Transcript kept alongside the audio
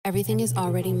Everything is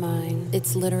already mine.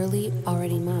 It's literally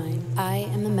already mine. I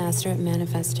am the master at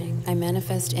manifesting. I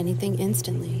manifest anything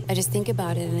instantly. I just think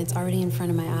about it and it's already in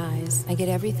front of my eyes. I get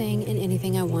everything and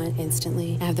anything I want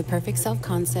instantly. I have the perfect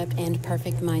self-concept and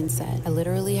perfect mindset. I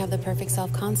literally have the perfect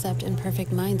self-concept and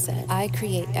perfect mindset. I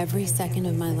create every second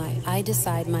of my life. I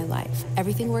decide my life.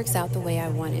 Everything works out the way I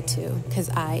want it to, because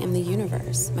I am the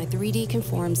universe. My 3D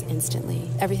conforms instantly.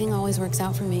 Everything always works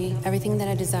out for me. Everything that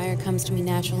I desire comes to me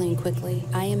naturally and quickly.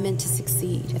 I am meant to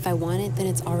succeed. If I want it, then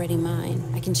it's already mine.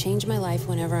 I can change my life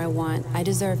whenever I want. I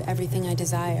deserve everything I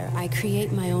desire. I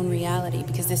create my own reality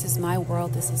because this is my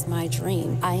world. This is my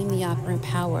dream. I am the operant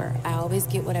power. I always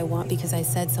get what I want because I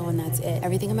said so and that's it.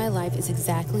 Everything in my life is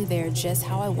exactly there just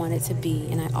how I want it to be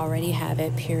and I already have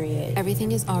it, period.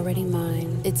 Everything is already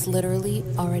mine. It's literally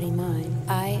already mine.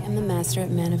 I am the master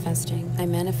at manifesting. I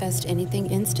manifest anything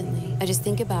instantly. I just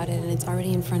think about it and it's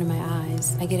already in front of my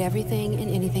eyes. I get everything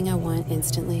and anything I want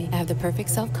instantly. I have the perfect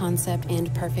self-concept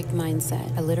and perfect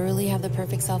mindset. I literally have the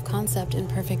perfect self-concept and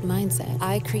perfect mindset.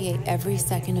 I create every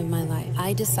second of my life.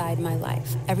 I decide my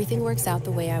life. Everything works out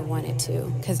the way I want it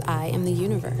to, because I am the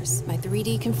universe. My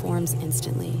 3D conforms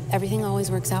instantly. Everything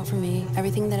always works out for me.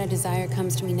 Everything that I desire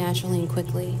comes to me naturally and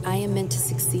quickly. I am meant to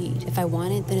succeed. If I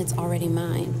want it, then it's already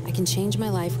mine. I can change my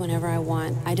life whenever I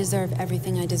want. I deserve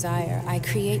everything I desire. I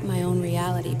create my own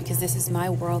reality because this is my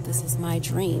world. This is my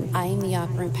dream. I am the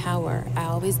operant power. I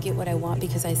always get what I want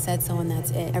because I said so and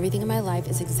that's it. Everything in my life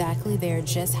is exactly there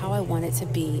just how I want it to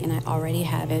be and I already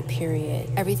have it, period.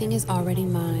 Everything is already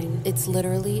mine. It's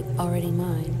literally already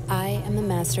mine. I am the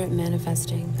master at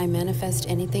manifesting. I manifest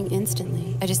anything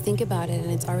instantly. I just think about it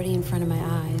and it's already in front of my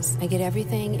eyes. I get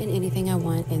everything and anything I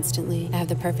want instantly. I have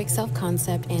the perfect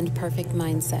self-concept and perfect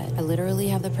mindset. I literally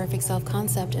have the perfect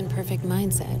self-concept and perfect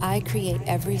mindset. I create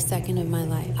every second of my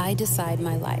life. I decide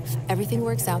my life. Everything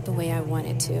works out the way I want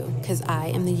it to, because I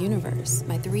am the universe.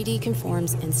 My 3D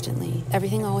conforms instantly.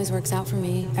 Everything always works out for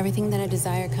me. Everything that I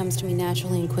desire comes to me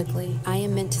naturally and quickly. I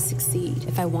am meant to succeed.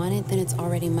 If I want it, then it's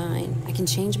already mine. I can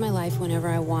change my life whenever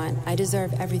I want. I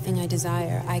deserve everything I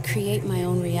desire. I create my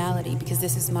own reality because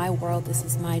this is my world. This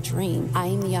is my dream. I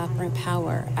am the operant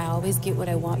power. I always get what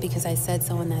I want because I said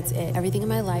so and that's it. Everything in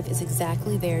my life is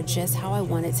exactly there just how I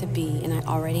want it to be and I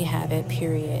already have it,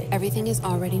 period. Everything is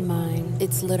already mine.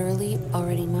 It's literally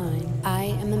already mine. I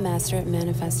am the master at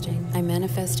manifesting. I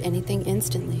manifest anything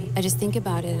instantly. I just think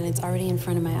about it and it's already in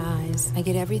front of my eyes. I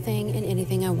get everything and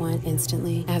anything I want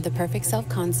instantly. I have the perfect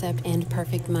self-concept and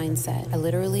perfect mindset. I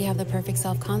literally have the perfect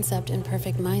self-concept and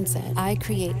perfect mindset. I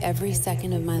create every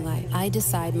second of my life. I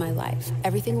decide my life.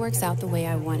 Everything works out the way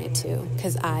I want it to,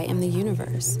 because I am the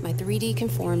universe. My 3D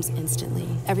conforms instantly.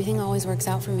 Everything always works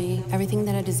out for me. Everything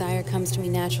that I desire comes to me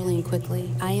naturally and quickly.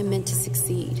 I am meant to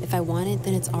succeed. If I want it,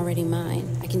 then it's already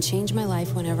mine. I can change my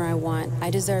life whenever I want. I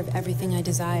deserve everything I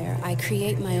desire. I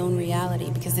create my own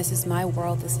reality because this is my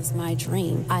world. This is my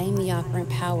dream. I am the operant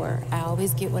power. I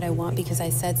always get what I want because I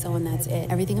said so and that's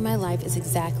it. Everything in my life is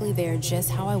exactly there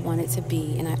just how I want it to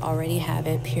be and I already have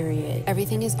it, period.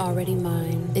 Everything is already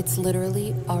mine. It's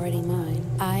literally already mine.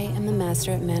 I am the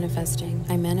master at manifesting.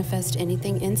 I manifest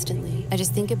anything instantly. I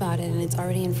just think about it and it's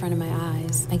already in front of my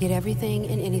eyes. I get everything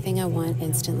and anything I want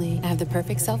instantly. I have the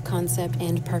perfect self-concept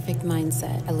and perfect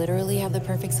mindset. I literally have the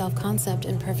perfect self-concept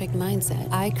and perfect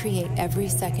mindset. I create every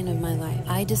second of my life.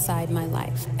 I decide my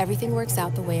life. Everything works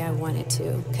out the way I want it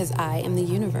to, because I am the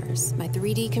universe. My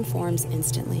 3D conforms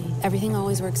instantly. Everything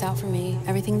always works out for me.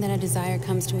 Everything that I desire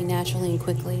comes to me naturally and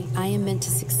quickly. I am meant to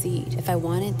succeed. If I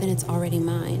want it, then it's already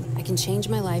mine. I can change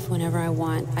my life whenever I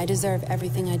want. I deserve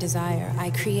everything I desire.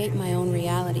 I create my own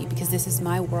reality because this is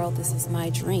my world. This is my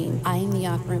dream. I am the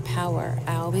operant power.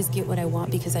 I always get what I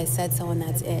want because I said so and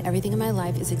that's it. Everything in my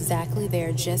life is exactly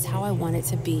there just how I want it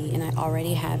to be and I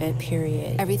already have it,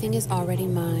 period. Everything is already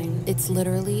mine. It's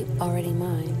literally already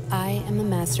mine. I am the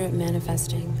master at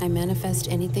manifesting. I manifest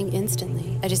anything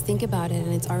instantly. I just think about it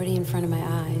and it's already in front of my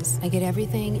eyes. I get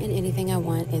everything and anything I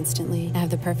want instantly. I have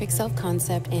the perfect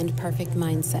self-concept and perfect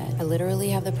mindset. I literally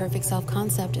have the perfect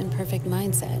self-concept and perfect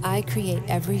mindset. I create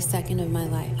every second of my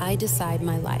life. I decide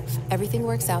my life. Everything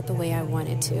works out the way I want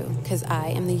it to, because I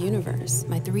am the universe.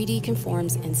 My 3D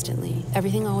conforms instantly.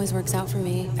 Everything always works out for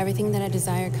me. Everything that I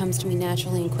desire comes to me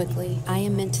naturally and quickly. I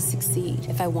am meant to succeed.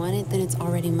 If I want it, then it's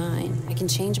already mine. I can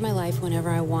change my life whenever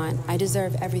I want. I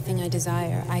deserve everything I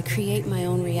desire. I create my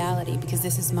own reality because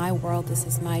this is my world. This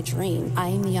is my dream. I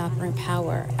am the operant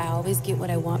power. I always get what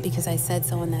I want because I said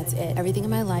so and that's it. Everything in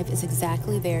my life is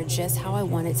exactly there just how I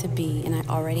want it to be and I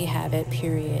already have it,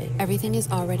 period. Everything is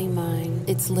already mine.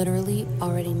 It's literally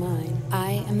already mine.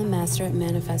 I am the master at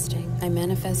manifesting. I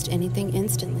manifest anything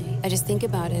instantly. I just think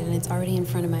about it and it's already in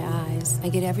front of my my eyes. I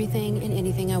get everything and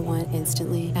anything I want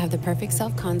instantly. I have the perfect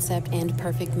self-concept and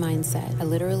perfect mindset. I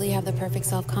literally have the perfect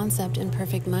self-concept and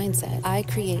perfect mindset. I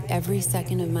create every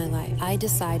second of my life. I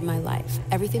decide my life.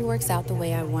 Everything works out the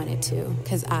way I want it to,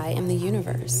 because I am the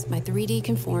universe. My 3D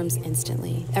conforms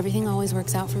instantly. Everything always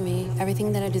works out for me.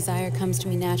 Everything that I desire comes to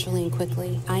me naturally and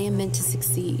quickly. I am meant to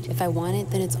succeed. If I want it,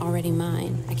 then it's already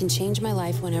mine. I can change my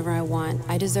life whenever I want.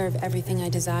 I deserve everything I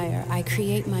desire. I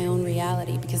create my own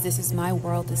reality because this is my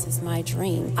world. This is my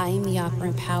dream. I am the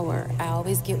operant power. I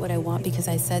always get what I want because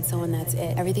I said so, and that's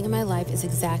it. Everything in my life is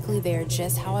exactly there,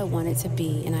 just how I want it to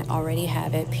be, and I already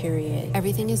have it, period.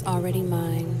 Everything is already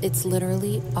mine. It's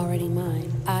literally already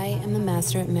mine. I am the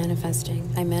master at manifesting.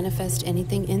 I manifest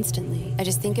anything instantly. I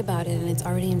just think about it and it's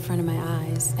already in front of my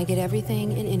eyes. I get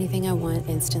everything and anything I want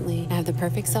instantly. I have the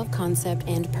perfect self-concept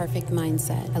and perfect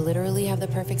mindset. I literally have the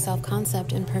perfect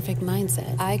self-concept and perfect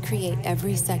mindset. I create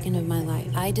every second of my life.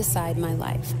 I decide my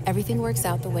life. Everything works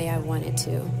out the way I want it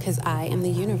to, because I am the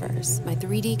universe. My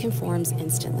 3D conforms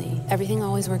instantly. Everything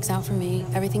always works out for me.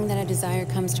 Everything that I desire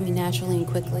comes to me naturally and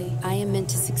quickly. I am meant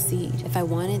to succeed. If I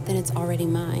want it, then it's already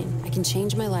mine. I can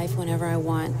change my life whenever I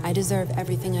want. I deserve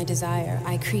everything I desire.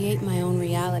 I create my own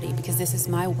reality because this is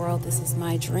my world. This is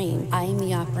my dream. I am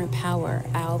the operant power.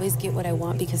 I always get what I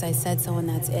want because I said so, and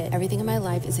that's it. Everything in my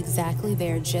life is exactly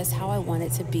there, just how I want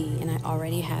it to be, and I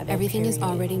already have it. Everything is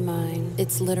already mine.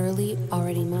 It's literally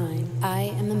already mine.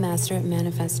 I am the master at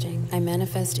manifesting. I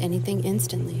manifest anything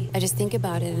instantly. I just think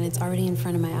about it and it's already in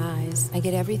front of my eyes. I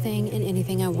get everything and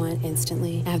anything I want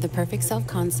instantly. I have the perfect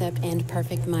self-concept and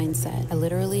perfect mindset. I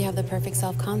literally have the perfect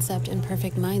self-concept and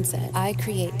perfect mindset. I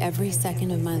create every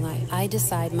second of my life. I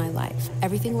decide my life.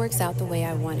 Everything works out the way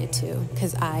I want it to,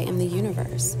 because I am the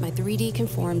universe. My 3D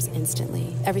conforms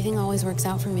instantly. Everything always works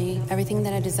out for me. Everything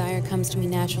that I desire comes to me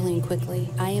naturally and quickly.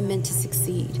 I am meant to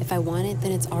succeed. If I want it,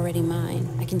 then it's already mine.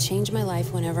 I can change my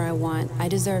life whenever I want. I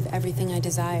deserve everything I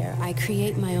desire. I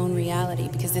create my own reality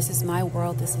because this is my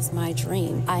world. This is my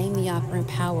dream. I am the operant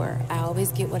power. I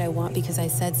always get what I want because I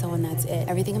said so, and that's it.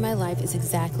 Everything in my life is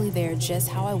exactly there, just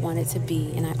how I want it to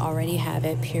be, and I already have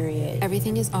it, period.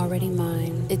 Everything is already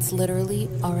mine. It's literally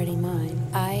already mine.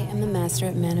 I am the master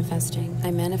at manifesting.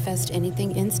 I manifest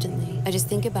anything instantly. I just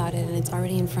think about it and it's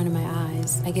already in front of my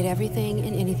eyes. I get everything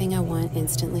and anything I want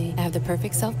instantly. I have the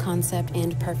perfect self-concept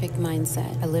and perfect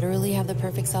mindset. I literally have the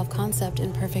perfect self-concept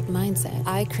and perfect mindset.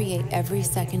 I create every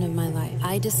second of my life.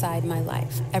 I decide my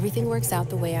life. Everything works out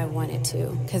the way I want it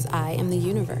to, because I am the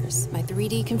universe. My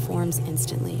 3D conforms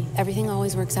instantly. Everything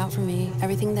always works out for me.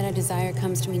 Everything that I desire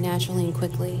comes to me naturally and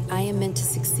quickly. I am meant to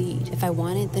succeed. If I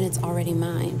want it, then it's already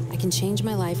mine. I can change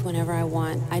my life whenever I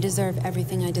want. I deserve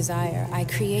everything I desire. I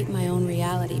create my own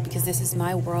reality because this is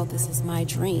my world. This is my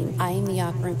dream. I am the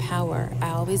operant power. I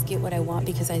always get what I want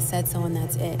because I said so, and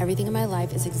that's it. Everything in my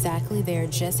life is exactly there,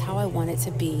 just how I want it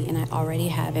to be, and I already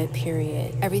have it,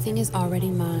 period. Everything is already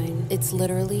mine. It's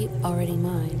literally already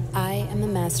mine. I am the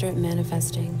master at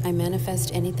manifesting. I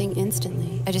manifest anything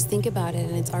instantly. I just think about it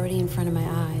and it's already in front of my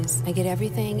eyes. I get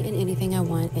everything and anything I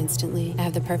want instantly. I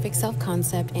have the perfect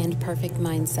self-concept and perfect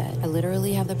mindset. I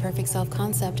literally have the perfect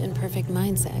self-concept and perfect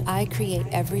mindset. I create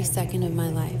every second of my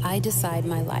life. I decide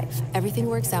my life. Everything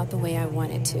works out the way I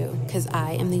want it to, because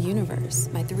I am the universe.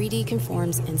 My 3D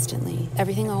conforms instantly.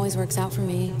 Everything always works out for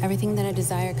me. Everything that I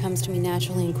desire comes to me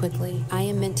naturally and quickly. I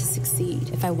am meant to succeed.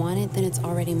 If I want it, then it's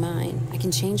already mine. I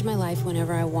can change my life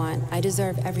whenever I want. I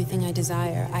deserve everything I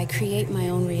desire. I create my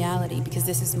own reality because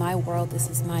this is my world. This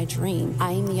is my dream.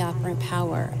 I am the operant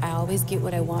power. I always get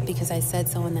what I want because I said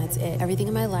so, and that's it. Everything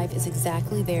in my life is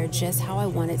exactly there, just how I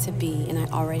want it to be, and I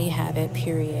already have it,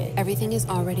 period. Everything is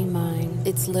already mine.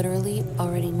 It's literally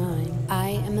already mine. I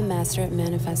am the master at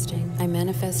manifesting. I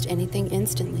manifest anything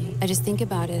instantly. I just think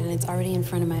about it and it's already in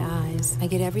front of my eyes. I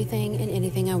get everything and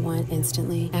anything I want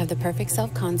instantly. I have the perfect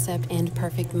self-concept and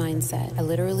perfect mindset. I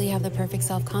literally have the perfect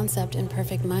self-concept and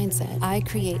perfect mindset. I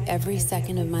create every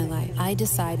second of my life. I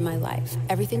decide my life.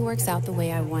 Everything works out the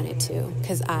way I want it to,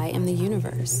 because I am the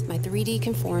universe. My 3D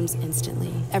conforms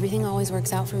instantly. Everything always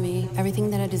works out for me. Everything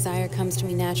that I desire comes to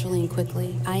me naturally and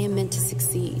quickly. I am meant to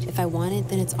succeed. If I want it,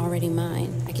 then it's already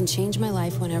mine. I can change my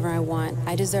life whenever I want.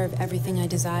 I deserve everything I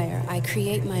desire. I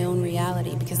create my own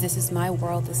reality because this is my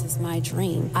world. This is my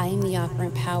dream. I am the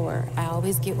operant power. I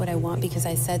always get what I want because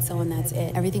I said so, and that's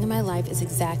it. Everything in my life is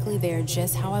exactly there,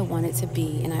 just how I want it to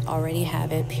be, and I already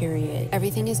have it, period.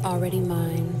 Everything is already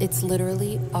mine. It's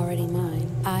literally already mine.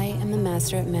 I am the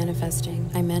master at manifesting.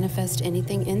 I manifest manifest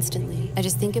anything instantly. I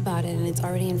just think about it and it's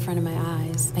already in front of my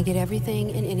eyes. I get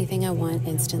everything and anything I want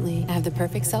instantly. I have the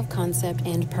perfect self-concept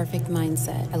and perfect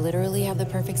mindset. I literally have the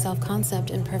perfect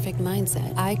self-concept and perfect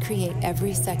mindset. I create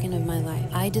every second of my life.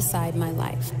 I decide my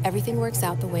life. Everything works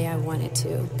out the way I want it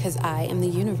to, because I am the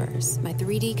universe. My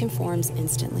 3D conforms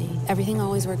instantly. Everything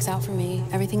always works out for me.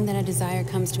 Everything that I desire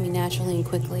comes to me naturally and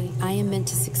quickly. I am meant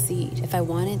to succeed. If I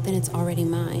want it, then it's already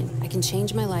mine. I can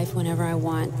change my life whenever I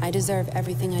want. I deserve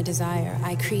everything I desire.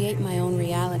 I create my own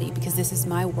reality because this is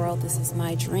my world. This is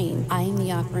my dream. I am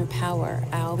the operant power.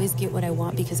 I always get what I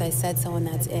want because I said so, and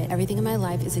that's it. Everything in my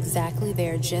life is exactly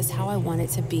there, just how I want it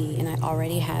to be, and I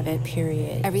already have it,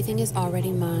 period. Everything is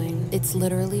already mine. It's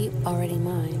literally already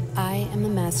mine. I am the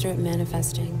master at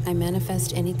manifesting. I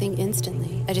manifest anything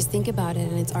instantly. I just think about it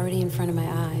and it's already in front of my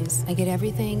eyes. I get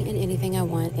everything and anything I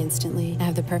want instantly. I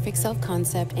have the perfect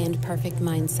self-concept and perfect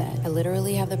mindset. I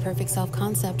literally have the perfect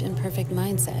self-concept and perfect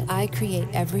mindset. I create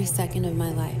every second of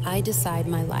my life. I decide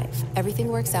my life. Everything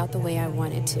works out the way I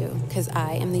want it to, because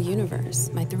I am the universe.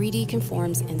 My 3D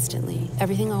conforms instantly.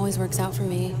 Everything always works out for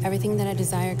me. Everything that I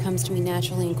desire comes to me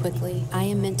naturally and quickly. I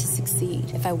am meant to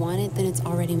succeed. If I want it, then it's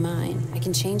already mine. I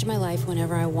can change my life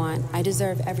whenever I want. I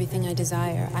deserve everything I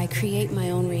desire. I create my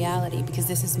own reality because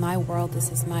this is my world.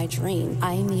 This is my dream.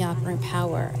 I am the operant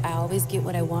power. I always get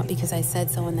what I want because I said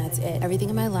so, and that's it. Everything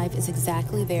in my life is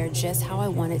exactly there, just how I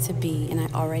want it to be, and I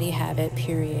already have it,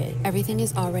 period. Everything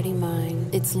is already mine.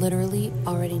 It's literally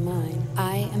already mine.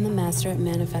 I am the master at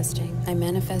manifesting. I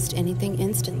manifest anything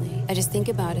instantly. I just think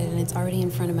about it and it's already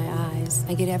in front of my eyes.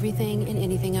 I get everything and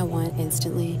anything I want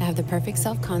instantly. I have the perfect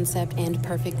self-concept and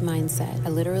perfect mindset. I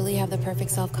literally have the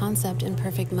perfect self-concept and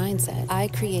perfect mindset. I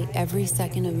create every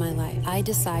second of my life. I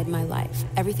decide my life.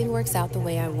 Everything works out the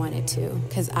way I want it to,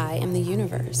 because I am the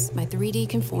universe. My 3D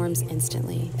conforms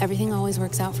instantly. Everything always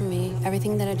works out for me.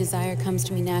 Everything that I desire comes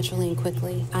to me naturally and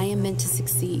quickly. I am meant to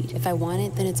succeed. If I want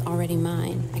it, then it's already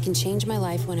mine. I can change my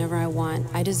life whenever I want.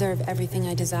 I deserve everything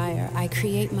I desire. I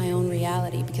create my own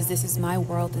reality because this is my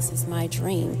world. This is my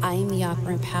dream. I am the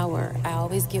operant power. I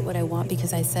always get what I want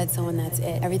because I said so, and that's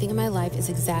it. Everything in my life is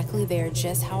exactly there,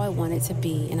 just how I want it to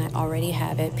be, and I already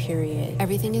have it, period.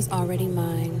 Everything is already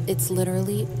mine. It's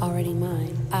literally already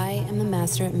mine. I am the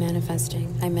master at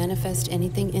manifesting. I manifest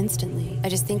anything instantly. I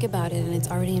just think about it and it's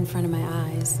already in front of my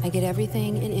eyes. I get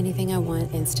everything and anything I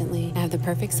want instantly. I have the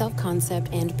perfect self-concept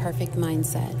and perfect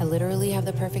mindset. I literally have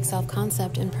the perfect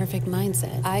self-concept and perfect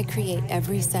mindset. I create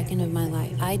every second of my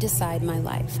life. I decide my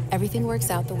life. Everything works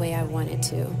out the way I want it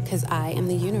to, because I am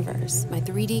the universe. My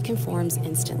 3D conforms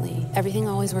instantly. Everything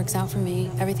always works out for me.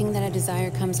 Everything that I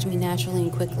desire comes to me naturally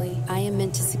and quickly. I am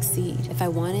meant to succeed. If I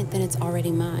want it, then it's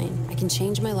already mine. I can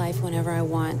change my life whenever I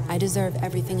want. I deserve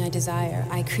everything I desire.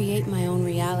 I create my own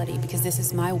reality because this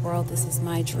is my world. This is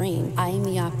my dream. I am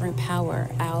the operant power.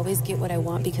 I always get what I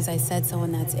want because I said so,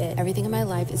 and that's it. Everything in my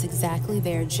life is exactly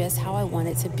there, just how I want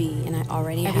it to be, and I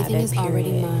already have it. Everything is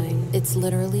already mine. It's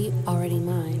literally already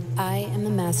mine. I am the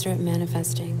master at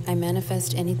manifesting. I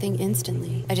manifest anything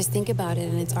instantly. I just think about it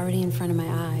and it's already in front of my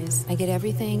eyes. I get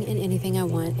everything and anything I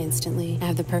want instantly. I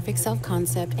have the perfect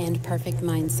self-concept and perfect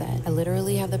mindset. I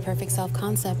literally have the perfect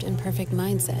self-concept and perfect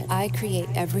mindset. I create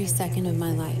every second of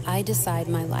my life. I decide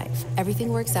my life. Everything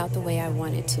works out the way I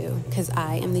want it to, because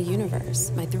I am the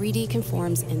universe. My 3D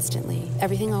conforms instantly.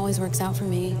 Everything always works out for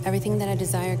me. Everything that I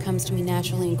desire comes to me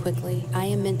naturally and quickly. I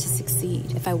am meant to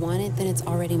succeed. If I want it, then it's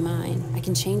already mine. I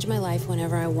can change my life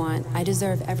whenever I want. I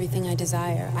deserve everything I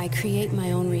desire. I create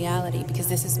my own reality because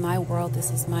this is my world.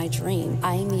 This is my dream.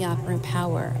 I am the operant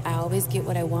power. I always get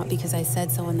what I want because I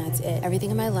said so, and that's it.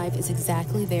 Everything in my life is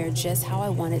exactly there, just how I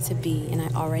want it to be, and I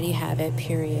already have it,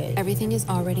 period. Everything is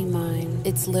already mine.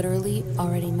 It's literally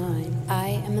already mine. I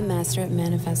am the master at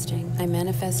manifesting. I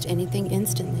manifest anything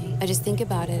instantly. I just think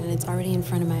about it and it's already in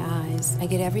front of my eyes. I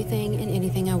get everything and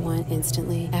anything I want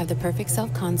instantly. I have the perfect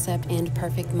self-concept and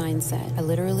perfect mindset. I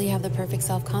literally have the perfect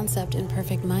self-concept and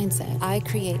perfect mindset. I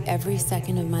create every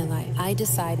second of my life. I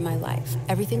decide my life.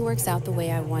 Everything works out the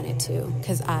way I want it to,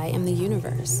 because I am the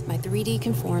universe. My 3D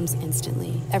conforms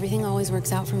instantly. Everything always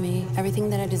works out for me. Everything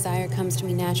that I desire comes to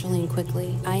me naturally and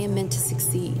quickly. I am meant to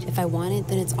succeed. If I want it,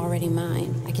 then it's already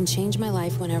mine. I can change my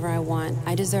life whenever I want.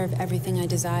 I deserve everything I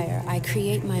desire. I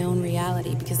create my own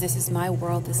reality because this is my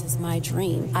world. This is my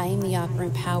dream. I am the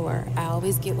operant power. I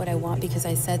always get what I want because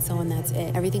I said so, and that's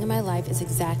it. Everything in my life is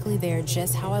exactly there,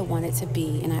 just how I want it to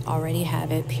be, and I already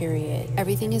have it, period.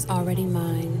 Everything is already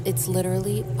mine. It's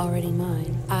literally already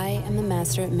mine. I am the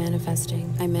master at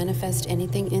manifesting. I manifest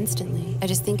anything instantly. I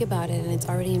just think about it and it's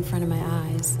already in front of my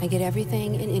eyes. I get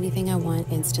everything and anything I want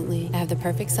instantly. I have the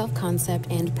perfect self-concept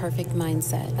and perfect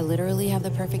mindset. I literally have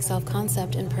the perfect perfect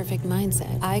self-concept and perfect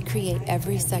mindset. I create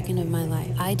every second of my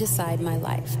life. I decide my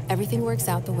life. Everything works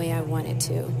out the way I want it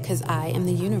to, because I am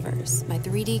the universe. My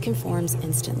 3D conforms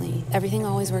instantly. Everything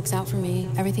always works out for me.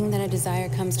 Everything that I desire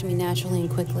comes to me naturally and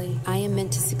quickly. I am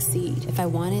meant to succeed. If I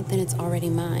want it, then it's already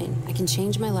mine. I can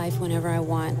change my life whenever I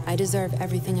want. I deserve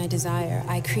everything I desire.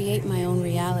 I create my own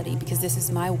reality because this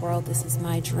is my world. This is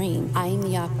my dream. I am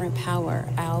the operant power.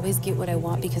 I always get what I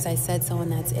want because I said so, and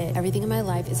that's it. Everything in my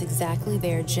life is exactly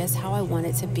there, just how I want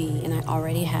it to be, and I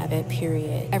already have it,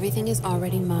 period. Everything is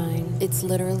already mine. It's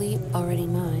literally already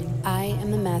mine. I am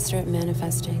the master at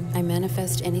manifesting. I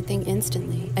manifest anything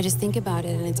instantly. I just think about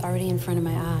it and it's already in front of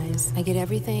my eyes. I get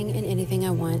everything and anything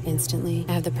I want instantly.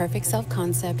 I have the perfect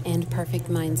self-concept and perfect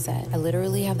mindset. I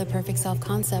literally have the perfect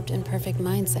self-concept and perfect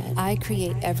mindset. I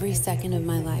create every second of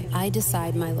my life. I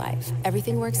decide my life.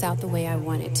 Everything works out the way I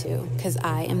want it to, because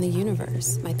I am the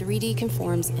universe. My 3D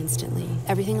conforms instantly.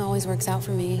 Everything always works out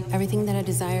for me. Everything that I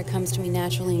desire comes to me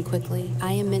naturally and quickly.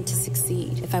 I am meant to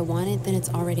succeed. If I want it, then it's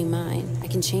already mine. I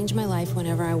can change my life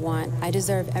whenever I want. I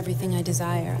deserve everything I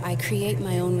desire. I create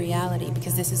my own reality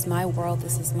because this is my world.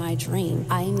 This is my dream.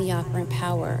 I am the operant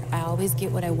power. I always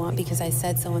get what I want because I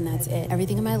said so, and that's it.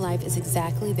 Everything in my life is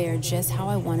exactly there, just how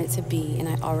I want it to be, and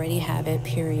I already have it,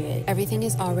 period. Everything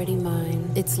is already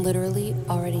mine. It's literally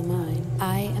already mine.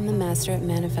 I am the master at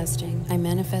manifesting. I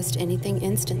manifest anything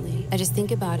instantly. I just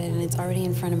think about it and it's already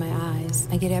in front of my eyes.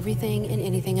 I get everything and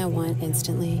anything I want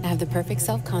instantly. I have the perfect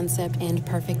self-concept and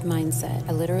perfect mindset.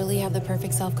 I literally have the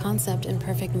perfect self-concept and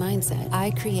perfect mindset.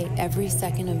 I create every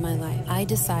second of my life. I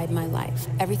decide my life.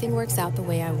 Everything works out the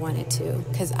way I want it to,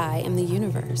 because I am the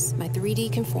universe. My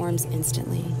 3D conforms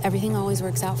instantly. Everything always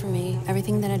works out for me.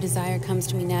 Everything that I desire comes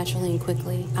to me naturally and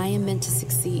quickly. I am meant to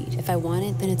succeed. If I want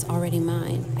it, then it's already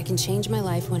mine. I can change my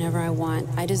life whenever I want.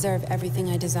 I deserve everything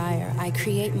I desire. I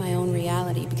create my own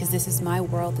reality because this is my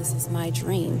world. This is my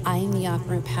dream. I am the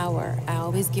operant power. I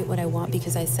always get what I want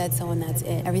because I said so, and that's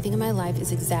it. Everything in my life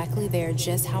is exactly there,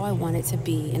 just how I want it to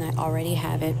be, and I already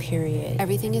have it, period.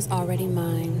 Everything is already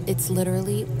mine. It's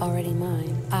literally already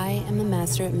mine. I am the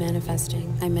master at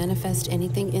manifesting. I manifest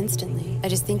anything instantly. I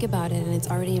just think about it and it's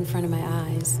already in front of my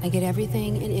eyes. I get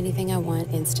everything and anything I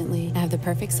want instantly. I have the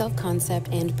perfect self-concept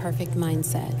and perfect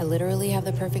mindset. I literally have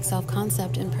the perfect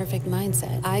self-concept and perfect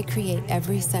mindset. I create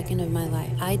every second of my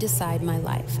life. I decide my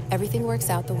life. Everything works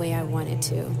out the way I want it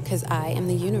to, because I am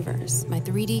the universe. My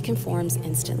 3D conforms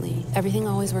instantly. Everything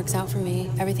always works out for me.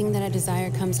 Everything that I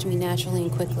desire comes to me naturally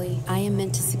and quickly. I am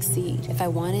meant to succeed. If I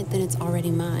want it, then it's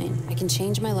already mine. I can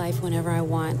change my life whenever I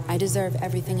want. I deserve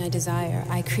everything I desire.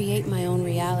 I create my own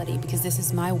reality because this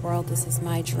is my world. This is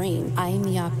my dream. I am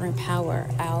the operant power.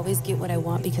 I always get what I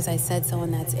want because I said so,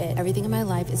 and that's it. Everything in my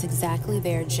life is exactly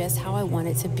there, just how I want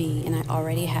it to be, and I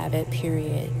already have it,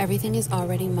 period. Everything is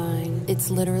already mine. It's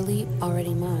literally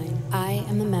already mine. I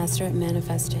am the master at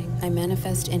manifesting. I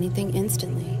manifest anything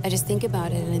instantly. I just think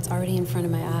about it and it's already in front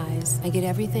of my eyes. I get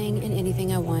everything and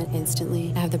anything I want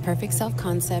instantly. I have the perfect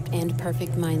self-concept and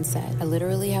perfect mindset. I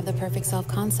literally have the perfect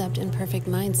self-concept and perfect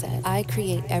mindset. I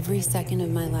create every second of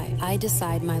my life. I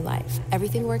decide my life.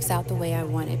 Everything works out the way I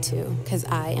want it to, because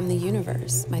I am the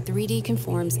universe. My 3D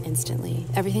conforms instantly.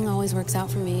 Everything always works out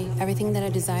for me. Everything that I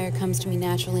desire comes to me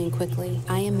naturally and quickly.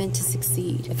 I am meant to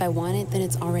succeed. If I want it, then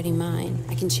it's already mine.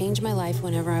 I can change my life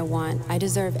whenever I want. I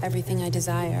deserve everything I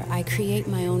desire. I create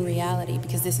my own reality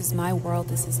because this is my world.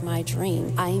 This is my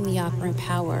dream. I am the operant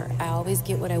power. I always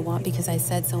get what I want because I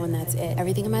said so, and that's it.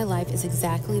 Everything in my life is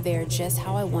exactly there, just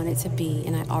how I want it to be,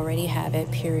 and I already have it,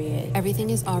 period. Everything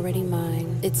is already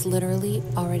mine. It's literally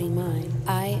already mine.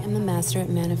 I am the master at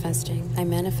manifesting. I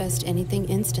manifest anything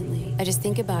instantly. I just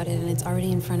think about it and it's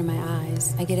already in front of my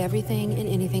eyes. I get everything and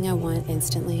anything I want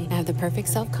instantly. I have the perfect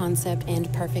self-concept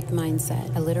and perfect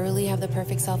mindset. I literally have the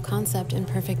perfect self-concept and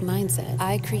perfect mindset.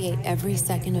 I create every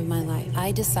second of my life.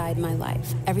 I decide my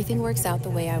life. Everything works out the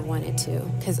way I want it to,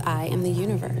 because I am the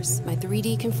universe. My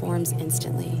 3D conforms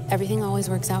instantly. Everything always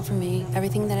works out for me.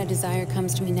 Everything that I desire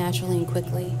comes to me naturally and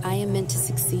quickly. I am meant to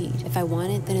succeed. If I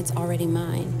want it, then it's already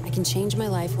mine. I can change my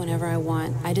life whenever I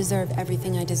want. I deserve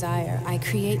everything I desire. I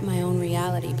create my own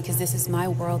reality because this is my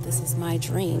world. This is my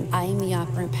dream. I am the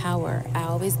operant power. I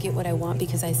always get what I want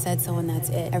because I said so, and that's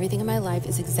it. Everything in my life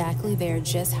is exactly there,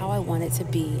 just how I want it to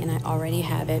be, and I already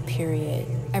have it, period.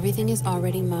 Everything is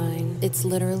already mine. It's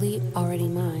literally already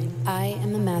mine. I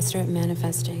am the master at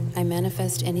manifesting. I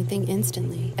manifest anything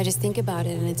instantly. I just think about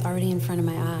it and it's already in front of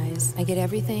my eyes. I get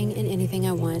everything and anything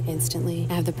I want instantly.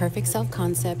 I have the perfect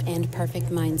self-concept and perfect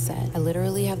mindset. I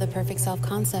literally have the perfect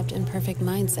self-concept and perfect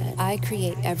mindset. I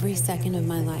create every second of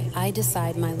my life. I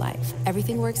decide my life.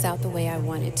 Everything works out the way I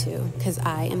want it to, because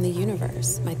I am the universe.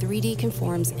 universe. My 3D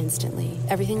conforms instantly.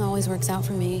 Everything always works out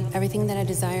for me. Everything that I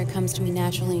desire comes to me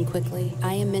naturally and quickly.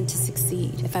 I am meant to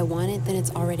succeed. If I want it, then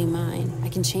it's already mine. I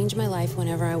can change my life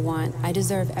whenever I want. I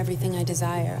deserve everything I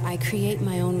desire. I create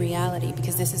my own reality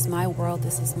because this is my world.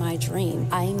 This is my dream.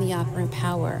 I am the operant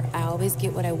power. I always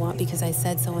get what I want because I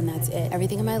said so, and that's it.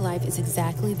 Everything in my life is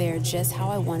exactly there, just how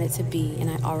I want it to be, and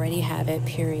I already have it,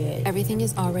 period. Everything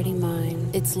is already mine.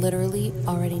 It's literally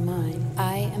already mine.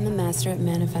 I am the master at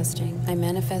manifesting. I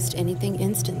manifest anything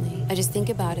instantly. I just think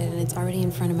about it and it's already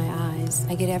in front of my eyes.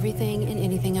 I get everything and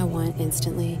anything I want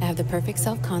instantly. I have the perfect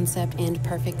self-concept and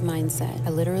perfect mindset. I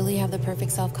literally have the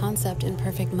perfect self-concept and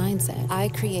perfect mindset. I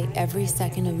create every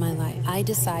second of my life. I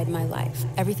decide my life.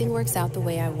 Everything works out the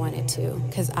way I want it to,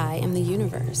 because I am the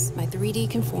universe. My 3D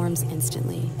conforms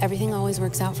instantly. Everything always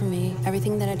works out for me.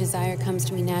 Everything that I desire comes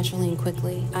to me naturally and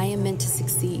quickly. I am meant to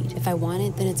succeed. If I want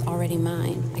it, then it's already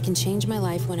mine. I can change my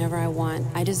life whenever I want.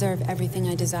 I deserve everything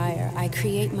I desire. I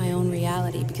create my own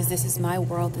reality because this is my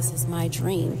world. This is my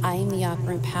dream. I am the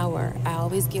operant power. I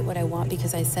always get what I want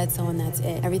because I said so, and that's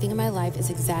it. Everything in my life is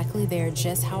exactly there,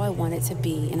 just how I want it to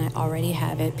be, and I already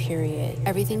have it, period.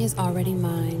 Everything is already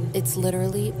mine. It's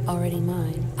literally already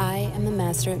mine. I am the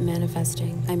master at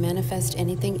manifesting. I manifest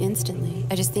anything instantly.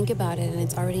 I just think about it and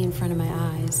it's already in front of my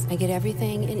eyes. I get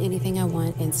everything and anything I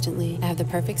want instantly. I have the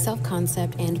perfect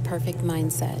self-concept and perfect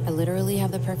mindset. I literally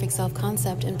have the perfect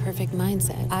self-concept and perfect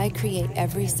mindset. I create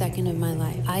every second of my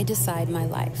life. I decide my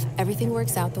life. Everything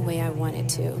works out the way I want it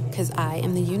to, because I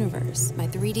am the universe. My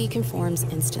 3D conforms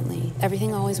instantly.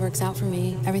 Everything always works out for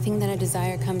me. Everything that I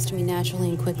desire comes to me naturally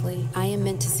and quickly. I am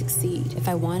meant to succeed. If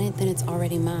I want it, then it's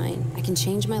already mine. I can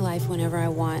change my life whenever I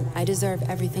want. I deserve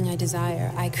everything I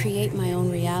desire. I create my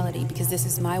own reality because this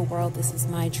is my world. This is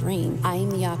my dream. I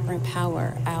am the operant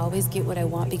power. I always get what I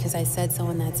want because I said so,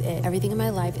 and that's it. Everything in my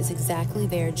life is exactly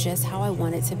there, just how I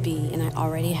want it to be, and I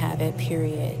already have it,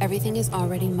 period. Everything is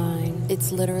already mine.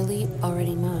 It's literally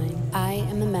already mine. I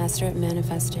am the master at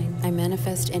manifesting. I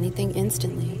manifest anything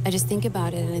instantly. I just think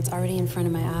about it and it's already in front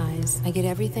of my eyes. I get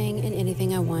everything and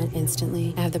anything I want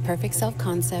instantly. I have the perfect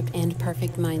self-concept and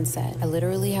perfect mindset. I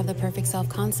literally have the perfect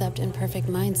self-concept and perfect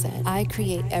mindset. I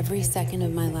create every second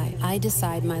of my life. I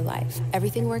decide my life.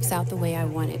 Everything works out the way I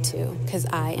want it to, because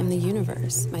I am the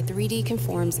universe. My 3D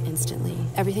conforms instantly.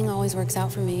 Everything always works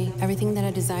out for me. Everything that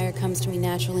I desire comes to me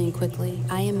naturally and quickly.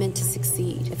 I am meant to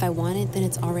succeed. If I want it, then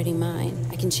it's already mine.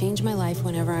 I can change my life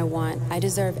whenever I want. I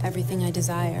deserve everything I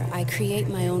desire. I create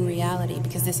my own reality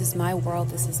because this is my world.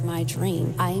 This is my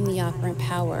dream. I am the operant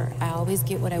power. I always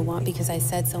get what I want because I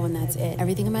said so, and that's it.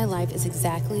 Everything in my life is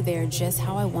exactly there, just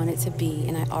how I want it to be,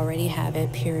 and I already have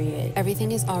it, period.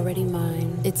 Everything is already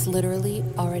mine. It's literally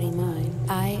already mine.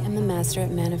 I am the master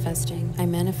at manifesting. I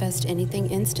manifest anything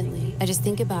instantly. I just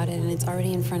think about it and it's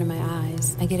already in front of my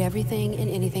eyes. I get everything and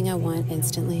anything I want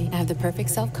instantly. I have the perfect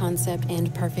self-concept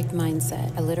and perfect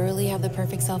mindset. I literally have the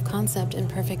perfect self-concept and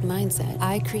perfect mindset.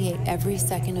 I create every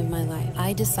second of my life.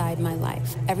 I decide my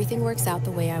life. Everything works out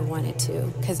the way I want it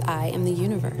to, because I am the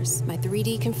universe. My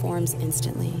 3D conforms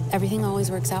instantly. Everything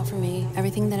always works out for me.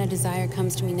 Everything that I desire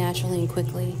comes to me naturally and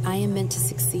quickly. I am meant to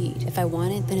succeed. If I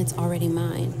want it, then it's already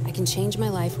mine. I can change my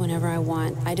life whenever I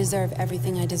want. I deserve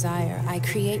everything I desire. I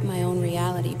create my own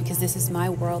reality because this is my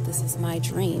world. This is my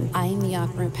dream. I am the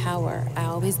operant power. I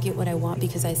always get what I want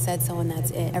because I said so, and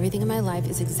that's it. Everything in my life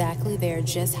is exactly there,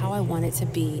 just how I want it to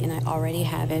be, and I already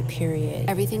have it, period.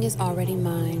 Everything is already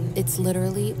mine. It's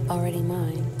literally already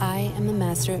mine. I am the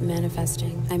master at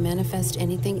manifesting. I manifest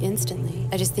anything instantly.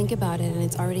 I just think about it and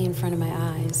it's already in front of my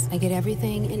eyes. I get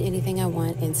everything and anything I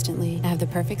want instantly. I have the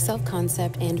perfect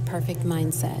self-concept and perfect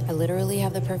mindset. I literally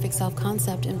have the perfect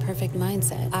self-concept and perfect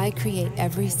mindset. I create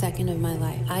every second of my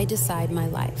life. I decide my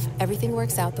life. Everything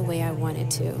works out the way I want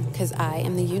it to, because I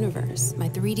am the universe. My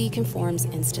 3D conforms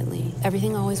instantly.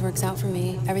 Everything always works out for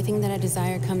me. Everything that I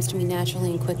desire comes to me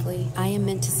naturally and quickly. I am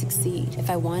meant to succeed. If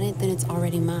I want it, then it's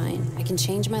already mine. I can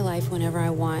change my life whenever I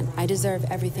want. I deserve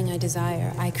everything I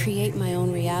desire. I create my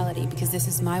own reality because this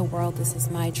is my world. This is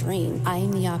my dream. I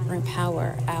am the operant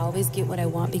power. I always get what I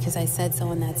want because I said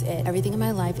so, and that's it. Everything in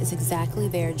my life is exactly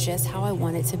there, just how I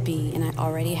want it to be, and I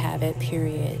already have it,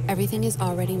 period. Everything is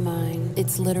already mine.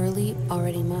 It's literally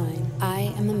already mine.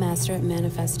 I am the master at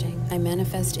manifesting. I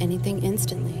manifest anything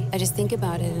instantly. I just think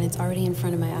about it and it's already in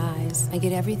front of my eyes. I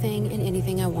get everything and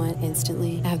anything I want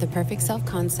instantly. I have the perfect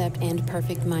self-concept and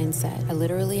perfect mindset. I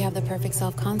literally have the perfect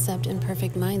self-concept and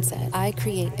perfect mindset. I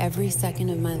create every second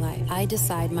of my life. I decide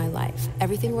decide my life.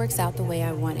 Everything works out the way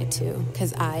I want it to,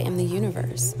 because I am the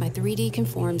universe. My 3D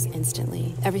conforms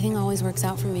instantly. Everything always works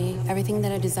out for me. Everything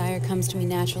that I desire comes to me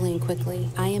naturally and quickly.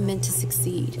 I am meant to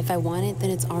succeed. If I want it, then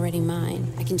it's already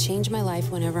mine. I can change my life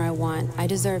whenever I want. I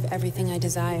deserve everything I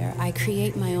desire. I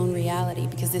create my own reality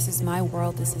because this is my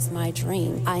world. This is my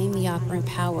dream. I am the operant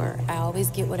power. I always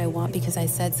get what I want because I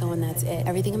said so, and that's it.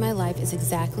 Everything in my life is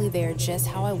exactly there, just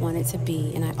how I want it to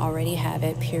be, and I already have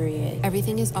it, period.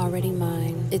 Everything is already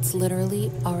mine. It's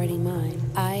literally already mine.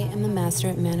 I am the master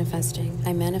at manifesting.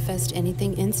 I manifest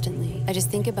anything instantly. I just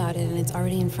think about it and it's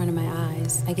already in front of my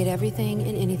eyes. I get everything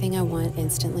and anything I want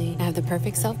instantly. I have the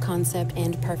perfect self-concept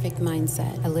and perfect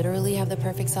mindset. I literally have the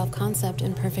perfect self-concept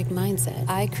and perfect mindset.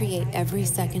 I create every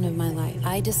second of my life.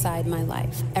 I decide my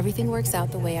life. Everything works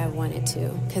out the way I want it to,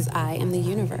 because I am the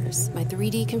universe. My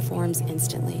 3D conforms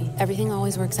instantly. Everything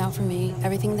always works out for me.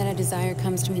 Everything that I desire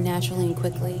comes to me naturally and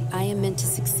quickly. I am meant to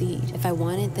succeed. If I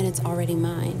want it, then it's already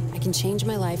mine. I can change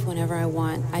my life whenever I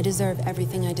want. I deserve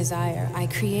everything I desire. I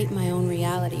create my own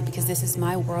reality because this is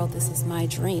my world. This is my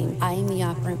dream. I am the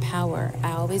operant power.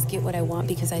 I always get what I want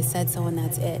because I said so, and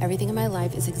that's it. Everything in my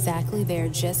life is exactly there,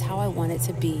 just how I want it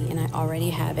to be, and I already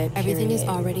have it. Everything is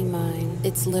already mine.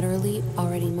 It's literally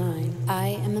already mine.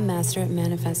 I am the master at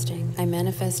manifesting. I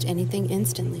manifest anything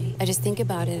instantly. I just think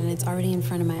about it and it's already in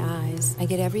front of my eyes. I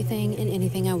get everything and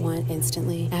anything I want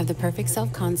instantly. I have the perfect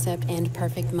self-concept and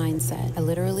perfect mindset. I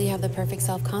literally have the perfect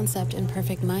self-concept and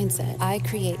perfect mindset. I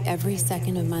create every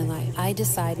second of my life. I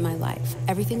decide my life.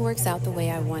 Everything works out the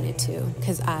way I want it to,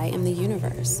 because I am the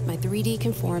universe. My 3D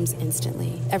conforms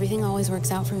instantly. Everything always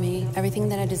works out for me. Everything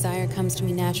that I desire comes to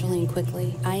me naturally and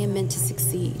quickly. I am meant to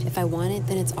succeed. If I want it,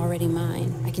 then it's already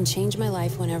mine. I can change my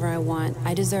life whenever I want.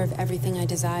 I deserve everything I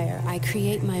desire. I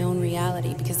create my own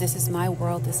reality because this is my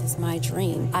world. This is my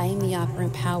dream. I am the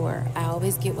operant power. I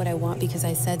always get what I want because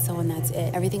I said so, and that's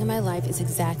it. Everything in my life is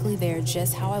exactly there,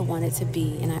 just how I want it to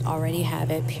be, and I already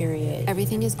have it, period.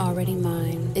 Everything is already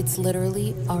mine. It's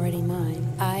literally already mine.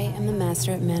 I am the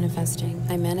master at manifesting.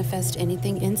 I manifest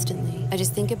anything instantly. I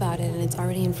just think about it and it's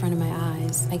already in front of my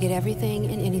eyes. I get everything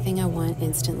and anything I want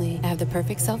instantly. I have the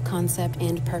perfect self-concept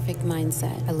and perfect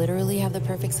mindset. I literally have the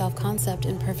perfect self-concept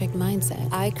and perfect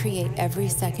mindset. I create every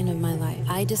second of my life.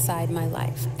 I decide my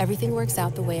life. Everything works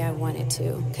out the way I want it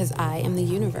to, because I am the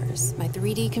universe. My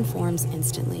 3D conforms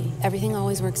instantly. Everything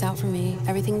always works out for me.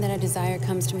 Everything that I desire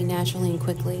comes to me naturally and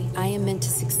quickly. I am meant to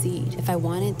succeed. If I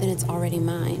want it, then it's already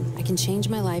mine. I can change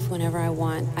my life whenever I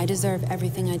want. I deserve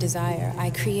everything I desire. I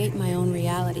create my own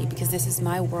reality because this is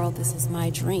my world. This is my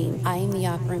dream. I am the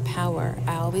operant power.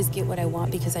 I always get what I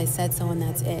want because I said so, and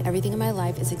that's it. Everything in my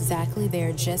life is exactly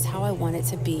there, just how I want it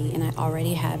to be, and I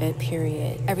already have it,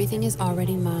 period. Everything is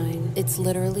already mine. It's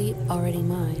literally already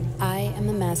mine. I am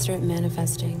the master at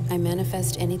manifesting. I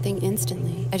manifest anything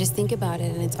instantly. I just think about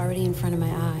it and it's already in front of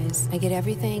my eyes. I get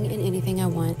everything and anything I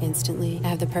want instantly. I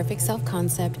have the perfect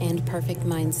self-concept and perfect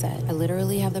mindset. I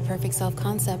literally have the perfect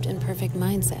self-concept and perfect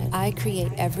mindset. I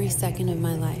create every second of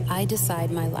my life. I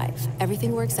decide my life.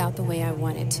 Everything works out the way I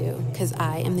want it to, because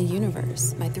I am the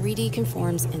universe. My 3D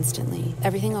conforms instantly.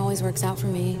 Everything always works out for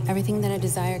me. Everything that I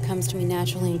desire comes to me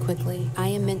naturally and quickly. I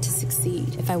am meant to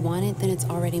succeed. If I want it, then it's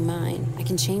already mine. I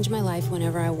can change my life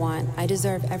whenever I want. I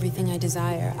deserve everything I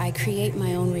desire. I create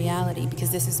my own reality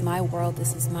because this is my world.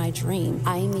 This is my dream.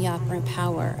 I am the operant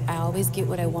power. I always get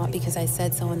what I want because I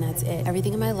said so, and that's it.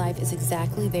 Everything in my life is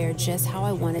exactly there, just how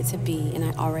I want it to be, and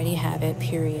I already have it,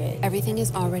 period. Everything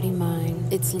is already mine.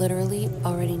 It's literally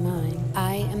already mine.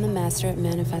 I am the master at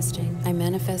manifesting. I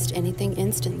manifest anything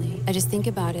instantly. I just think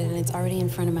about it and it's already in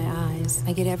front of my eyes.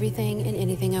 I get everything and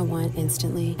anything I want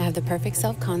instantly. I have the perfect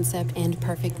self-concept and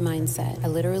perfect mindset. I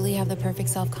literally have the perfect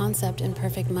self-concept and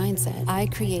perfect mindset. I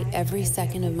create every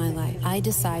second of my life. I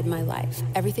decide my life.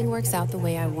 Everything works out the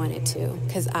way I want it to,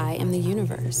 because I am the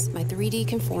universe. My 3D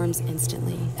conforms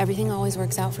instantly. Everything always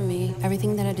works out for me.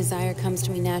 Everything that I desire comes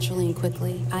to me naturally and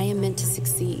quickly. I am meant to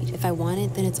succeed. If I want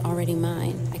it, then it's already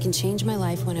mine. I can change my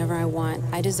life whenever I want.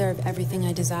 I deserve everything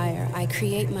I desire. I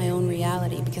create my own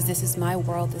reality because this is my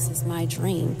world. This is my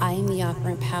dream. I am the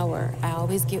operant power. I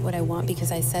always get what I want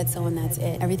because I said so, and that's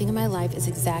it. Everything in my life is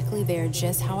exactly there,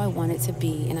 just how I want it to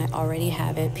be, and I already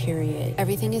have it, period.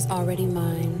 Everything is already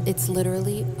mine. It's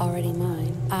literally already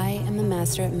mine. I am the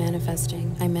master at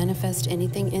manifesting. I manifest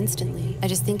anything instantly. I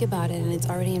just think about it and it's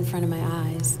already in front of my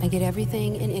eyes. I get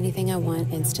everything and anything I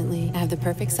want instantly. I have the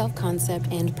perfect self-concept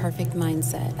and perfect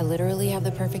mindset. I literally have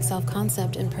the perfect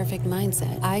self-concept and perfect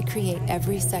mindset. I create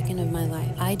every second of my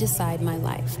life. I decide my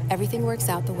life. Everything works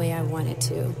out the way I want it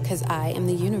to, because I am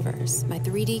the universe. My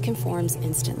 3D conforms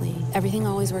instantly. Everything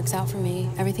always works out for me.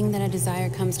 Everything that I desire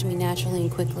comes to me naturally naturally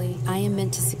and quickly. I am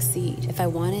meant to succeed. If I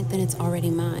want it, then it's already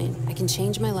mine. I can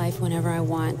change my life whenever I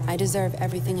want. I deserve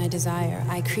everything I desire.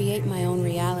 I create my own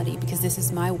reality because this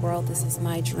is my world. This is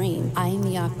my dream. I am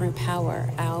the operant power.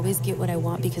 I always get what I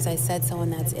want because I said so,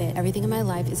 and that's it. Everything in my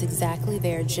life is exactly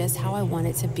there, just how I want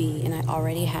it to be, and I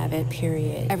already have it,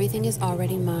 period. Everything is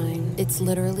already mine. It's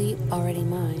literally already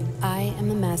mine. I am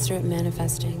the master at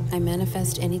manifesting. I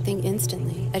manifest anything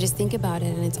instantly. I just think about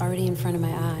it and it's already in front of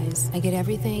my eyes. I get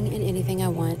everything and anything I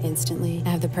want instantly. I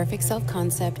have the perfect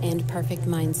self-concept and perfect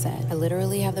mindset. I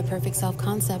literally have the perfect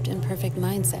self-concept and perfect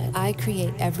mindset. I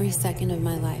create every second of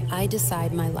my life. I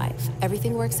decide my life.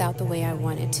 Everything works out the way I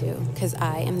want it to, because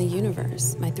I am the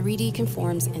universe. My 3D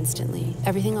conforms instantly.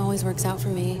 Everything always works out for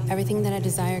me. Everything that I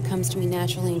desire comes to me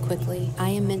naturally and quickly. I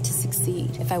am meant to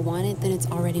succeed. If I want it, then it's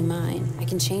already mine. I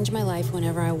can change my life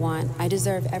whenever I want. I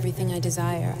deserve everything I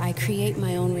desire. I create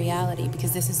my own reality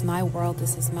because this is my world.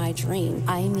 This is my dream.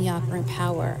 I am the operant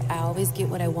power. I always get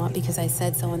what I want because I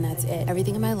said so, and that's it.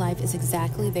 Everything in my life is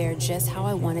exactly there, just how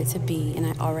I want it to be, and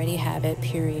I already have it,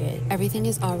 period. Everything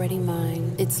is already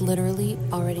mine. It's literally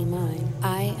already mine.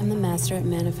 I am the master at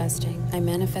manifesting. I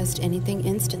manifest anything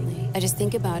instantly. I just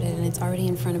think about it and it's already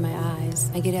in front of my eyes.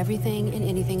 I get everything and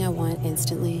anything I want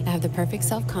instantly. I have the perfect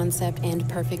self-concept and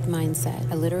perfect mindset.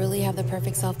 I literally have the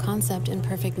perfect self-concept and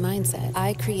perfect mindset.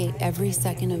 I create every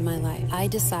second of my life. I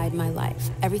decide my life.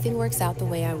 Everything works out the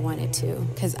way I want it to,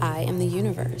 because I am the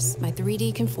universe. My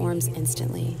 3D conforms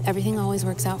instantly. Everything always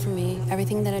works out for me.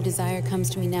 Everything that I desire comes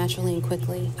to me naturally and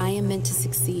quickly. I am meant to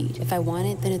succeed. If I want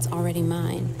it, then it's already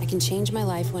mine. I can change my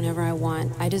life whenever I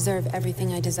want. I deserve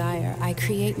everything I desire. I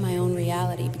create my own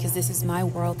reality because this is my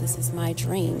world. This is my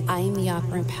dream. I am the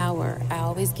operant power. I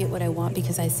always get what I want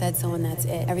because I said so, and that's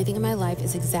it. Everything in my life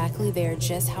is exactly there,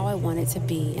 just how I want it to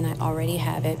be, and I already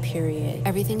have it, period.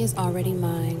 Everything is already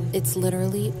mine. It's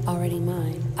literally already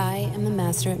mine. I am the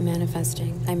master at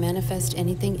manifesting. I manifest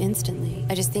anything instantly.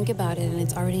 I just think about it and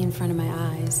it's already in front of my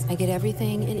eyes. I get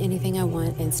everything and anything I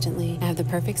want instantly. I have the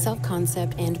perfect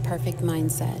self-concept and perfect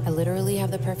mindset. I literally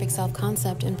have the perfect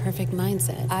self-concept and perfect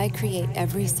mindset. I create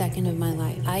every second of my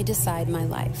life. I decide my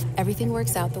life. Everything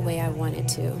works out the way I want it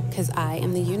to, because I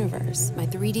am the universe. My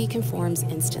 3D conforms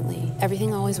instantly.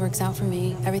 Everything always works out for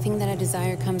me. Everything that I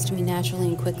desire comes to me naturally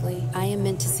and quickly. I am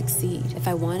meant to succeed. If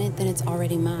I want it, then it's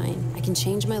already mine. I can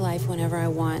change my life whenever I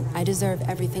want. I deserve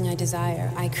everything I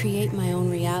desire. I create my own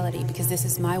reality because this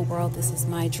is my world. This is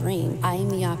my dream. I am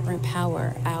the operant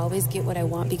power. I always get what I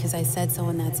want because I said so,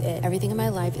 and that's it. Everything in my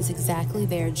life is exactly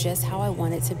there, just how I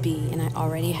want it to be, and I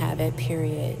already have it,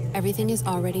 period. Everything is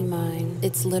already mine.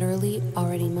 It's literally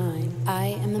already mine.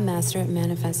 I am the master at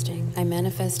manifesting. I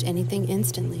manifest anything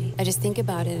instantly. I just think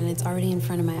about it and it's already in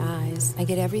front of my eyes. I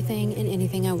get everything and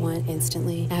anything I want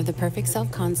instantly. I have the perfect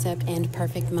self-concept and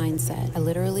perfect mindset. I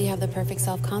literally have the perfect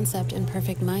self-concept and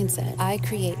perfect mindset. I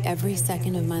create every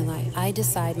second of my life. I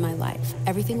decide my life.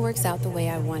 Everything works out the way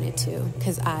I want it to,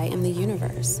 because I am the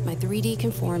universe. My 3D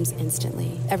conforms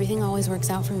instantly. Everything always works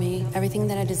out for me. Everything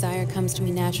that I desire comes to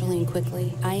me naturally and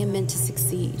quickly. I am meant to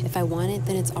succeed. If I want it,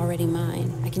 then it's already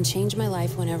mine. I can change my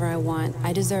life whenever I want.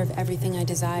 I deserve everything I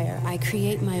desire. I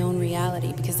create my own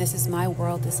reality because this is my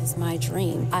world. This is my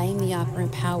dream. I am the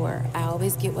operant power. I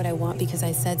always get what I want because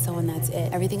I said so, and that's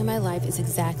it. Everything in my life is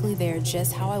exactly there,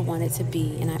 just how I want it to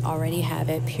be, and I already have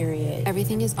it, period.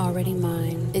 Everything is already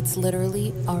mine. It's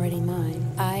literally already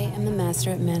mine. I am the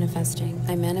master at manifesting.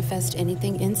 I manifest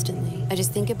anything instantly. I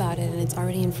just think about it and it's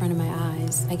already in front of my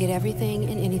eyes. I get everything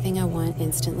and anything I want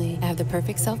instantly. I have the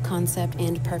perfect self-concept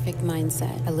and perfect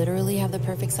mindset. I literally have the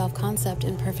perfect self-concept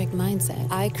and perfect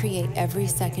mindset. I create every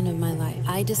second of my life.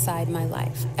 I decide my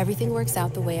life. Everything works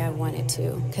out the way I want it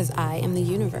to, because I am the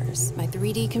universe. My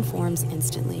 3D conforms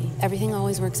instantly. Everything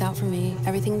always works out for me.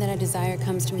 Everything that I desire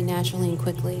comes to me naturally and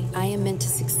quickly. I am meant to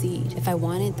succeed. If I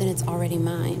want it, then it's already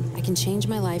mine. I can change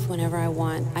my life whenever I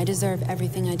want. I deserve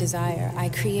everything I desire. I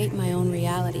create my own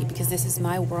reality because this is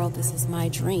my world. This is my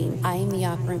dream. I am the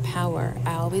operant power.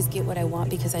 I always get what I want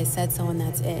because I said so, and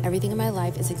that's it. Everything in my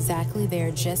life is exactly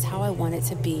there, just how I want it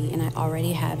to be, and I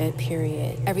already have it,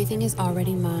 period. Everything is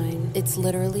already mine. It's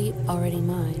literally already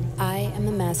mine. I am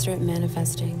the master at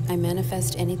manifesting. I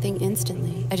manifest anything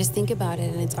instantly. I just think about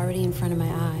it and it's already in front of my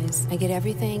eyes. I get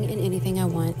everything and anything I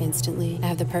want instantly. I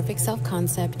have the perfect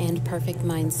self-concept and perfect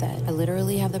mindset. I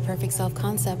literally have the perfect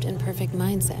self-concept and perfect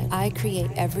mindset. I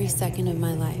create every second of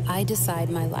my life. I decide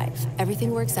my life.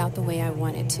 Everything works out the way I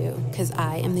want it to, because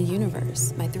I am the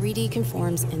universe. My 3D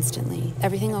conforms instantly.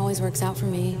 Everything always works out for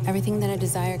me. Everything that I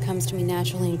desire comes to me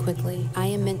naturally and quickly. I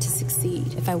am meant to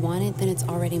succeed. If I want it, then it's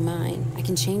already mine. I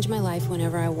can change my life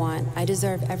whenever I want. I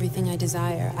deserve everything I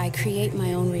desire. I create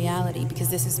my own reality reality because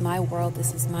this is my world,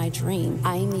 this is my dream.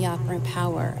 I am the operant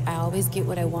power. I always get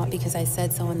what I want because I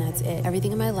said so, and that's it.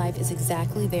 Everything in my life is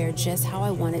exactly there, just how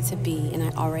I want it to be, and I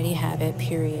already have it,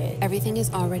 period. Everything is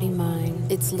already mine.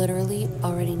 It's literally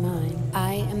already mine.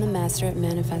 I am the master at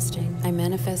manifesting. I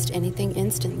manifest anything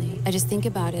instantly. I just think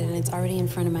about it and it's already in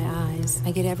front of my eyes.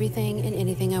 I get everything and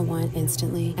anything I want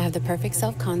instantly. I have the perfect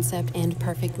self-concept and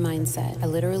perfect mindset. I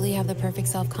literally have the perfect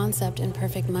self-concept and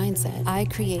perfect mindset. I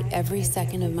create every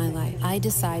second of my life. I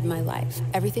decide my life.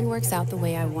 Everything works out the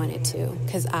way I want it to,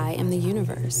 because I am the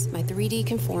universe. My 3D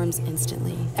conforms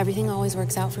instantly. Everything always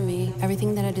works out for me.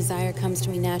 Everything that I desire comes to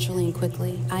me naturally and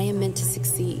quickly. I am meant to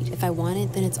succeed. If I want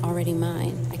it, then it's already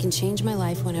mine. I can change my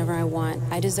life whenever I want.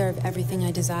 I deserve everything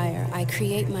I desire. I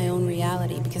create my own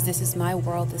reality because this is my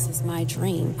world, this is my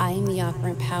dream. I am the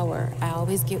operant power. I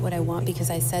always get what I want because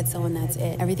I said so, and that's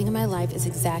it. Everything in my life is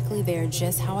exactly there,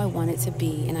 just how I want it to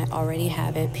be, and I already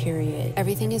have it, period.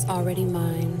 Everything is already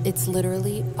mine. It's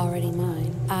literally already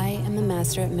mine. I am the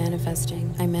master at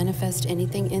manifesting. I manifest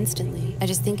anything instantly. I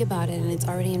just think about it and it's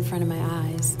already in front of my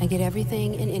eyes. I get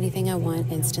everything and anything I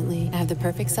want instantly. I have the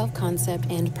perfect self-concept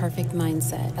and perfect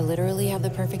mindset. I literally have the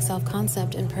perfect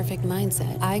self-concept and perfect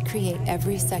mindset. I create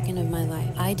every second of my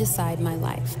life. I decide my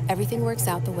life. Everything works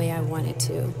out the way I want it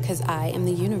to, because I am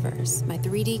the universe. My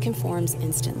 3D conforms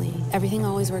instantly. Everything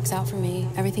always works out for me.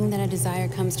 Everything that I desire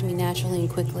comes to me naturally and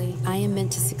quickly. I am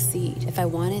meant to succeed. If I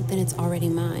want it, then it's already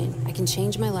mine. I can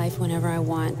change my life whenever I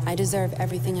want. I deserve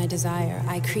everything I desire.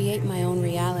 I create my own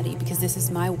reality because this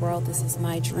is my world, this is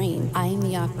my dream. I am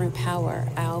the operant power.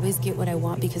 I always get what I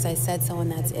want because I said so,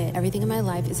 and that's it. Everything in my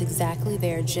life is exactly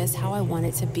there, just how I want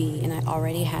it to be, and I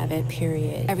already have it,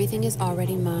 period. Everything is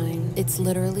already mine. It's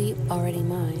literally already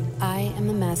mine. I am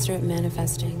the master at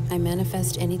manifesting. I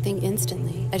manifest anything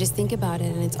instantly. I just think about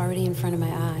it and it's already in front of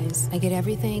my eyes. I get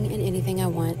everything and anything I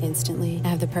want instantly. I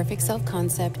have the perfect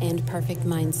self-concept and perfect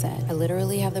mindset. I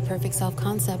literally have the perfect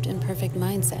self-concept and perfect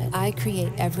mindset. I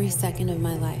create every second of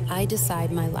my life. I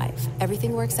decide my life.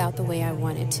 Everything works out the way I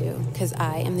want it to, because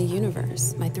I am the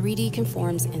universe. My 3D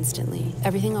conforms instantly.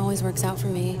 Everything always works out for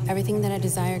me. Everything that I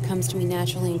desire comes to me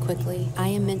naturally and quickly. I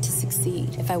am meant to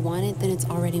succeed. If I want it, then it's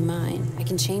already mine. I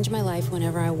can change my life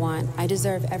whenever I want. I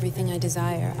deserve everything I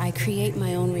desire. I create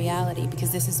my own reality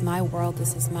because this is my world,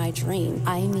 this is my dream.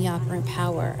 I am the operant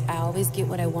power. I always get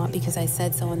what I want because I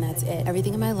said so, and that's it.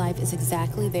 Everything in my life is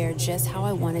exactly there, just how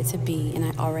I want it to be, and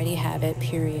I already have it,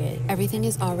 period. Everything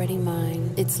is already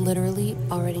mine. It's literally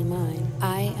already mine.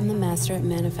 I am the master at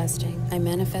manifesting. I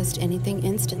manifest anything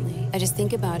instantly. I just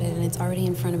think about it and it's already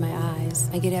in front of my eyes.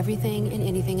 I get everything and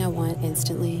anything I want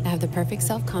instantly. I have the perfect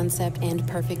self-concept and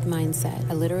perfect mindset.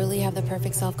 I literally have the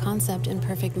perfect self-concept and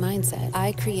perfect mindset.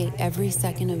 I create every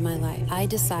second of my life. I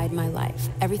decide my life.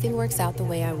 Everything works out the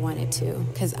way I want it to,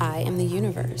 because I am the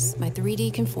universe. My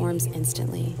 3D conforms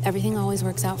instantly. Everything always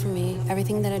works out for me.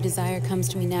 Everything that I desire comes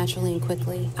to me naturally and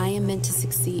quickly. I am meant to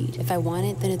succeed. If I want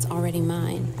it, then it's already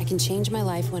mine. I can change my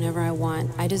life whenever I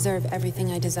want. I deserve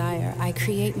everything I desire. I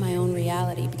create my own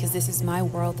reality because this is my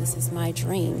world, this is my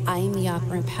dream. I am the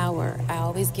operant power. I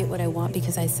always get what I want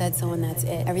because I said so, and that's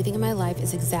it. Everything in my life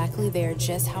is exactly there,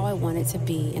 just how I want it to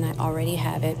be, and I already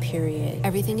have it, period.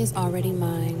 Everything is already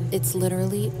mine. It's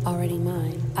literally already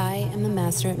mine. I am the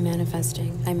master at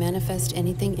manifesting. I manifest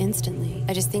anything instantly.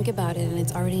 I just think about it and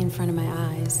it's already in front of my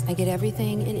eyes. I get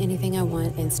everything and anything I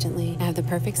want instantly. I have the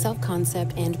perfect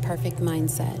self-concept and perfect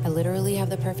mindset. I literally have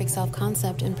the perfect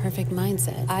self-concept and perfect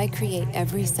mindset. I create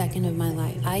every second of my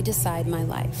life. I decide my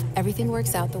life. Everything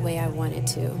works out the way I want it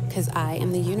to, because I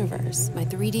am the universe. My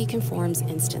 3D conforms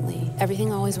instantly.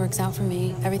 Everything always works out for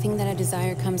me. Everything that I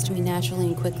desire comes to me naturally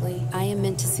and quickly. I am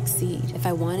meant to succeed. If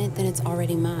I want it, then it's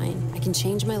already mine. I can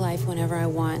change my life whenever I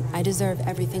want. I deserve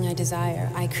everything I desire.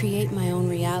 I create my own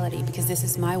reality because this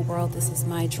is my world, this is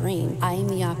my dream. I am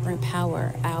the operant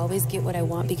power. I always get what I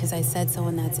want because I said so,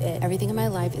 and that's it. Everything in my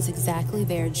life is exactly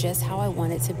there, just how I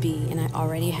want it to be, and I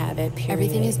already have it, period.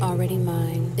 Everything is already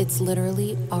mine. It's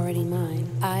literally already mine.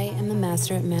 I am the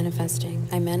master at manifesting.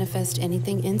 I manifest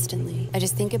anything instantly. I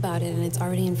just think about it and it's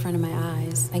already in front of my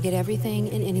eyes. I get everything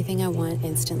and anything I want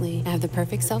instantly. I have the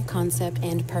perfect self-concept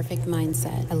and perfect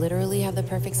mindset. I literally have the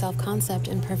perfect self-concept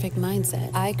and perfect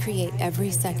mindset. I create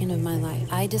every second of my life.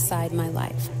 I decide my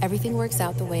life. Everything works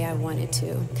out the way I want it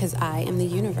to, because I am the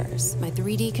universe. My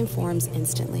 3D conforms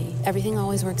instantly. Everything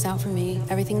always works out for me.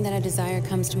 Everything that I desire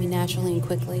comes to me naturally and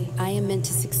quickly. I am meant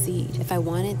to succeed. If I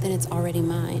want it, then it's already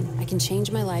mine. I can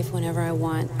change my life whenever I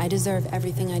want. I deserve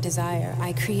everything I desire.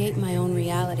 I create my own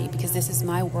reality because this is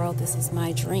my world, this is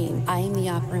my dream. I am the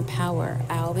operant power.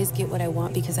 I always get what I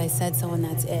want because I said so, and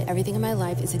that's it. Everything in my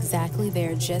life is exactly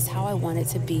there, just how I want it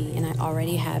to be, and I I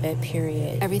already have it,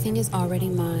 period. Everything is already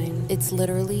mine. It's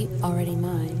literally already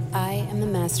mine. I am the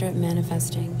master at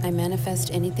manifesting. I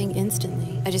manifest anything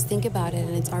instantly. I just think about it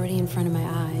and it's already in front of my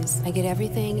eyes. I get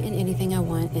everything and anything I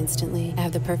want instantly. I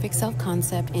have the perfect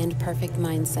self-concept and perfect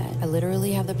mindset. I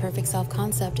literally have the perfect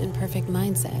self-concept and perfect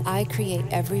mindset. I create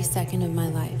every second of my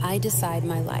life. I decide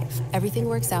my life. Everything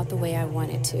works out the way I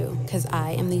want it to, because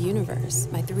I am the universe.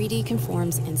 My 3D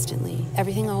conforms instantly.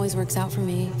 Everything always works out for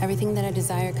me. Everything that I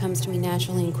desire comes to me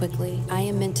naturally and quickly. I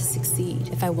am meant to succeed.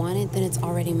 If I want it, then it's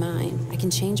already mine. I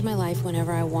can change my life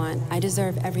whenever I want. I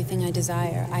deserve everything I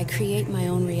desire. I create my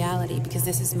own reality because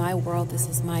this is my world. This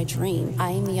is my dream.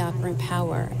 I am the operant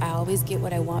power. I always get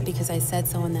what I want because I said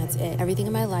so, and that's it. Everything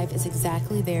in my life is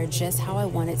exactly there, just how I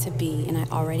want it to be, and I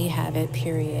already have it,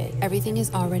 period. Everything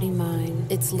is already mine.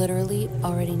 It's literally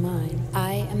already mine.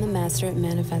 I am the master at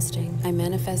manifesting. I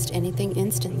manifest anything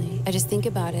instantly. I just think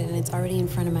about it and it's already in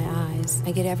front of my eyes.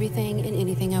 I get everything and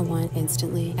anything I want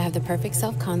instantly. I have the perfect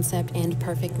self-concept and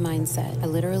perfect mindset. I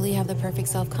literally have the perfect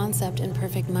self-concept and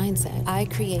perfect mindset. I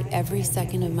create every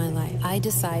second of my life. I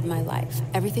decide my life.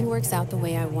 Everything works out the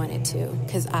way I want it to,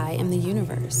 because I am the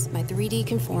universe. My 3D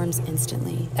conforms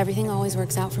instantly. Everything always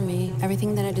works out for me.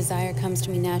 Everything that I desire comes to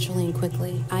me naturally and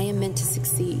quickly. I am meant to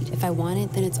succeed. If I want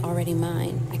it, then it's already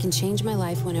mine. I can change my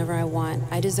life whenever I want.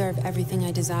 I deserve everything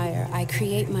I desire. I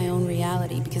create my own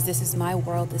reality because this is my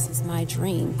world. This is my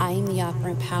dream. I am the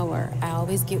operant power. I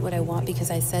always get what I want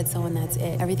because I said so, and that's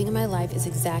it. Everything in my life is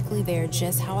exactly there,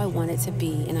 just how I want it to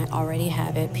be, and I already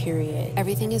have it, period.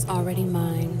 Everything is already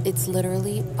mine. It's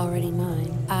literally already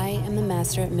mine. I am the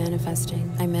master at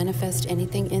manifesting. I manifest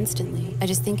anything instantly. I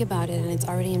just think about it and it's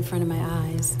already in front of my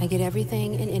eyes. I get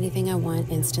everything and anything I want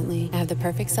instantly. I have the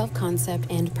perfect self-concept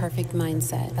and perfect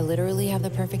mindset. I literally have the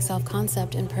perfect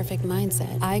self-concept and perfect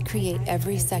mindset. I create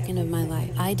every second of my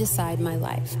life. I decide my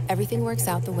life. Everything works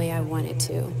out the way I want it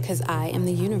to, because I am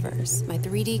the universe. My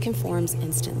 3D conforms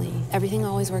instantly. Everything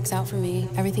always works out for me.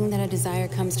 Everything that I desire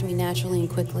comes to me naturally and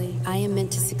quickly. I am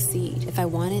meant to succeed. If I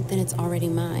want it, then it's already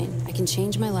mine. I can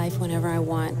change my life whenever I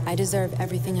want. I deserve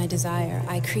everything I desire.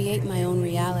 I create my own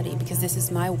reality because this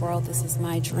is my world. This is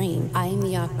my dream. I am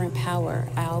the operant power.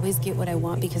 I always get what I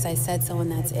want because I said so,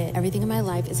 and that's it. Everything in my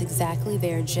life is exactly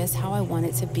there, just how I want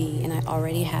it to be, and I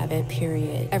already have it,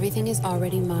 period. Everything is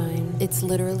already mine. It's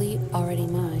literally already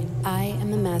mine. I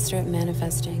am the master at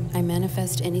manifesting. I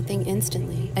manifest anything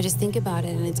instantly. I just think about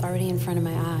it and it's already in front of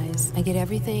my eyes. I get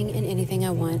everything and anything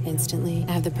I want instantly.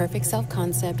 I have the perfect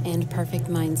self-concept and perfect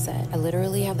mindset. I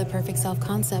literally have the perfect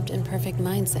self-concept and perfect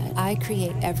mindset. I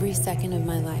create every second of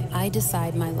my life. I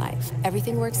decide my life.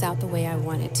 Everything works out the way I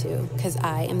want it to, because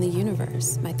I am the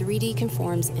universe. My 3D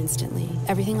conforms instantly.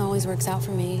 Everything always works out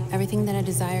for me. Everything that I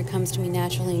desire comes to me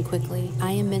naturally and quickly.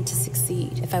 I am meant to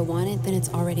succeed. If I want it, then it's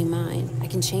already mine. I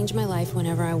can change my life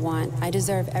whenever I want. I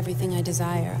deserve everything I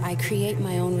desire. I create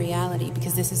my own reality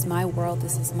because this is my world.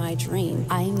 This is my dream.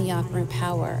 I am the operant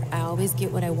power. I always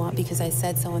get what I want because I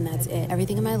said so, and that's it.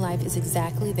 Everything in my life is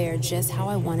exactly there, just how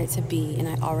I want it to be, and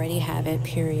I already have it,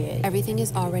 period. Everything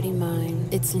is already mine.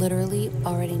 It's literally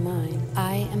already mine.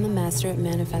 I am the master at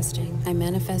manifesting. I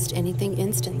manifest anything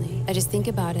instantly. I just think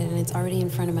about it and it's already in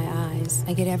front of my eyes.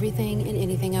 I get everything and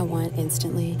anything I want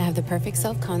instantly. I have the perfect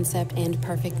self-concept and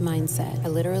perfect mindset. I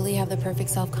literally have the perfect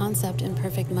self-concept and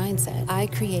perfect mindset. I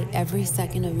create every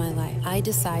second of my life. I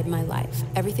decide my life.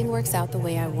 Everything works out the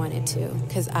way I want it to,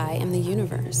 because I am the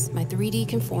universe. My 3D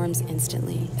conforms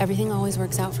instantly. Everything always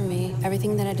works out for me.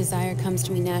 Everything that I desire comes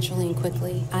to me naturally and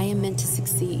quickly. I am meant to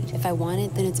succeed. If I want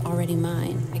it, then it's already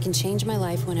mine. I can change my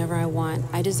life whenever I want.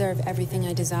 I deserve everything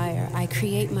I desire. I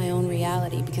create my own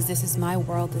reality because this is my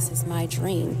world. This is my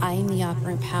dream. I am the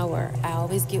operant power. I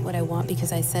always get what I want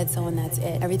because I said so, and that's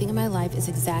it. Everything in my life is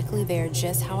exactly there,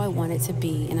 just how I want it to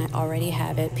be, and I already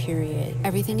have it, period.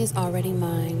 Everything is already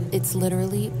mine. It's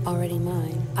literally already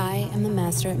mine. I am the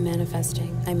master at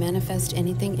manifesting. I manifest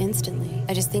anything instantly.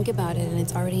 I just think about it and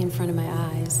it's already in front of my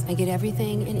eyes. I get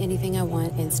everything and anything I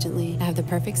want instantly. I have the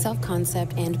perfect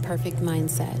self-concept and perfect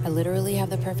mindset. I literally have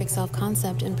the perfect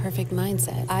self-concept and perfect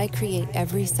mindset. I create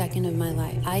every second of my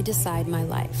life. I decide my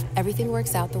life. Everything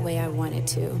works out the way I want it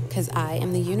to, because I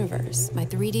am the universe. My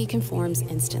 3D conforms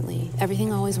instantly.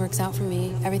 Everything always works out for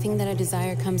me. Everything that I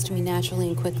desire comes to me naturally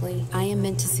and quickly. I am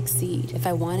meant to succeed. If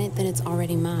I want it, then it's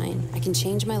already mine. I can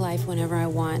change my life whenever I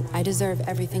want. I deserve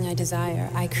everything I desire.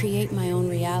 I create my own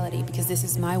reality because this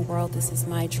is my world. This is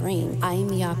my dream. I am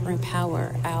the operant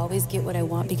power. I always get what I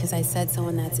want because I said so,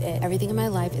 and that's it. Everything in my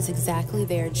life is exactly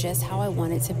there, just how I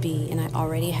want it to be, and I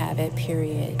already have it,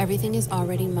 period. Everything is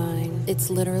already mine. It's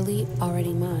literally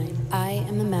already mine. I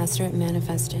am the master at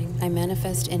manifesting. I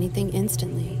manifest anything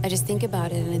instantly. I just think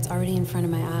about it and it's already in front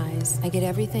of my eyes. I get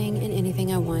everything and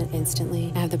anything I want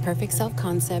instantly. I have the perfect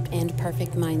self-concept and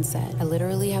perfect mindset. I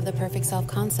literally have the perfect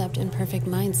self-concept and perfect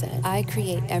mindset. I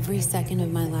create every second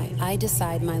of my life. I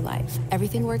decide my life.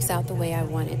 Everything works out the way I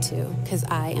want it to, because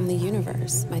I am the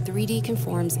universe. My 3D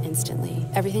conforms instantly.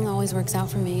 Everything always works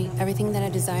out for me. Everything that I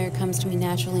desire comes to me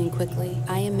naturally and quickly.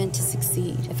 I am meant to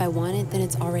succeed. If I want it, then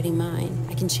it's already mine.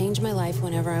 I can change my life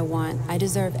whenever I want. I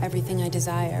deserve everything I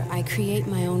desire. I create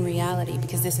my own reality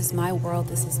because this is my world.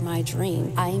 This is my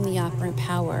dream. I am the operant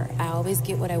power. I always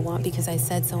get what I want because I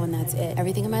said so, and that's it.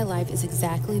 Everything in my life is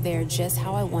exactly there, just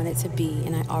how I want it to be,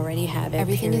 and I already have it.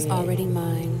 Everything is already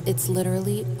mine. It's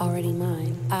literally already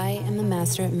mine. I am the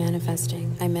master at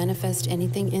manifesting. I manifest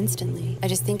anything instantly. I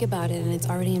just think about it and it's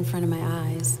already in front of my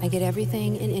eyes. I get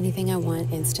everything and anything I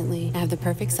want instantly. I have the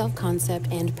perfect self-concept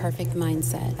and perfect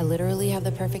mindset. I literally have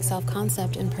the perfect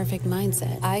self-concept and perfect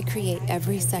mindset. I create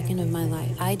every second of my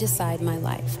life. I decide my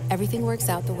life. Everything works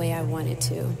out the way I want it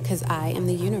to, because I am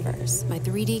the universe. My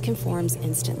 3D conforms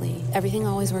instantly. Everything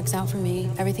always works out for me.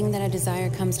 Everything that I desire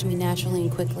comes to me naturally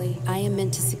and quickly. I am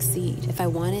meant to succeed. If I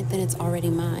want it, then it's already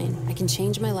mine. I can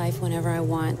change my life whenever I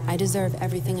want. I deserve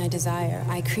everything I desire.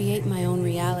 I create my own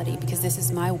reality because this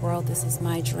is my world. This is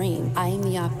my dream. I am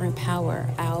the operant power.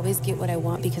 I always get what I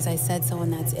want because I said so,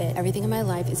 and that's it. Everything in my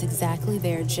life is exactly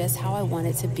there, just how I want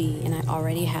it to be, and I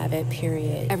already have it,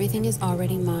 period. Everything is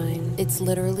already mine. It's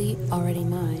literally already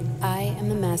mine. I am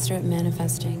the master at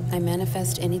manifesting. I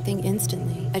manifest anything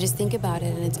instantly. I just think about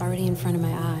it and it's already in front of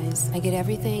my eyes. I get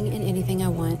everything and anything I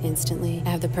want instantly. I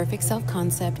have the perfect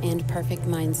self-concept and perfect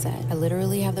mindset. I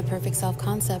literally have the perfect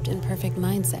self-concept and perfect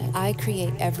mindset. I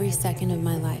create every second of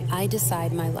my life. I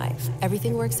decide my life.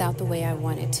 Everything works out the way I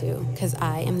want it to, because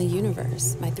I am the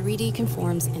universe. My 3D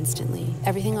conforms instantly.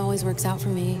 Everything always works out for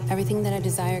me. Everything that I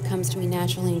desire comes to me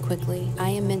naturally and quickly. I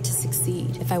am meant to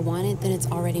succeed. If I want it, then it's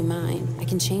already mine. I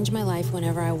can change my life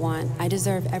whenever I want. I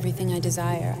deserve everything I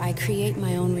desire. I create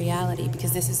my own reality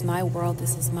because this is my world.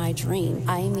 This is my dream.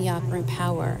 I am the operant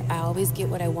power. I always get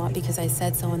what I want because I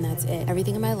said so, and that's it.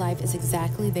 Everything in my life is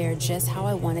exactly there, just how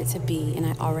I want it to be, and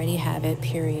I already have it,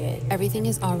 period. Everything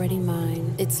is already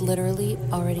mine. It's literally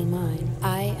already mine.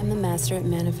 I am the master at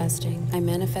manifesting. I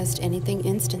manifest anything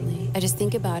instantly. I just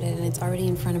think about it and it's already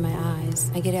in front of my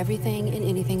eyes. I get everything and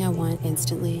anything I want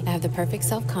instantly. I have the perfect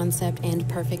self-concept and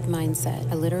perfect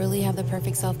mindset. I literally have the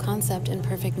perfect self-concept and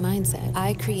perfect mindset.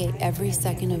 I create every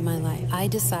second of my life. I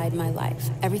decide my life.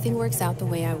 Everything works out the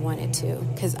way I want it to,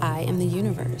 because I am the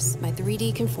universe. My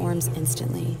 3D conforms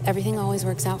instantly. Everything always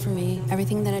works out for me.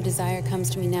 Everything that I desire comes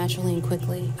to me naturally and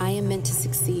quickly. I am meant to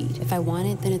succeed. If I want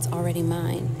it, then it's already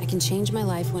mine. I can change my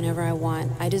life whenever I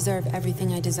want. I deserve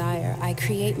everything I desire. I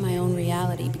create my own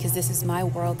reality because this is my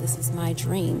world. This is my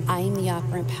dream. I am the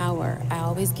operant power. I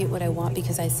always get what I want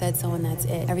because I said so, and that's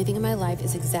it. Everything in my life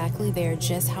is exactly there,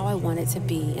 just how I want it to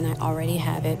be, and I already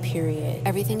have it, period.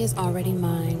 Everything is already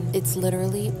mine. It's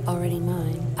literally already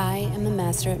mine. I am the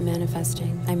master at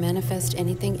manifesting. I manifest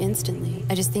anything instantly.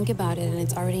 I just think about it and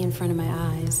it's already in front of my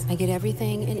eyes. I get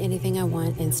everything and anything I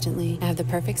want instantly. I have the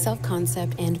perfect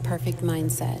self-concept and perfect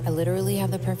mindset. I literally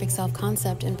have the perfect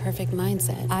self-concept and perfect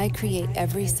mindset. I create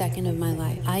every second of my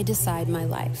life. I decide my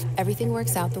life. Everything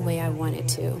works out the way I want it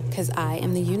to, because I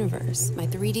am the universe. My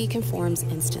 3D conforms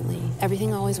instantly.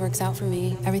 Everything always works out for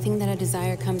me. Everything that I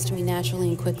desire comes to me naturally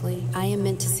and quickly. I am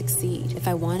meant to succeed. If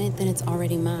I want it, then it's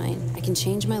already mine. I can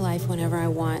change my life whenever I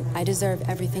want. I deserve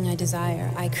everything I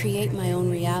desire. I create my own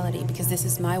reality because this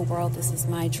is my world. This is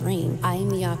my dream. I am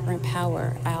the operant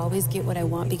power. I always get what I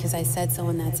want because I said so,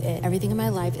 and that's it. Everything in my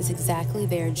life is exactly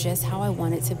there, just how I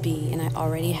want it to be, and I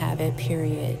already have it,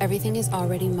 period. Everything is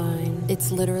already mine.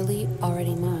 It's literally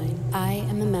already mine. I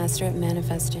am the master at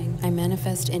manifesting. I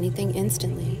manifest anything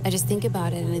instantly. I just think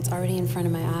about it and it's already in front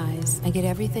of my eyes. I get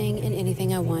everything and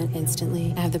anything I want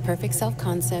instantly. I have the perfect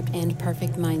self-concept and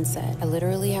perfect mindset. I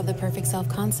literally have the perfect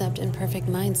self-concept and perfect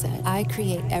mindset. I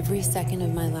create every second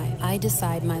of my life. I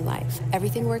decide my life.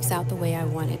 Everything works out the way I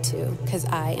want it to, because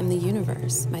I am the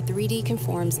universe. My 3D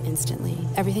conforms instantly.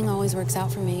 Everything always works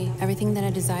out for me. Everything that I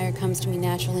desire comes to me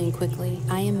naturally and quickly.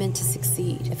 I am meant to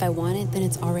succeed. If I want it, then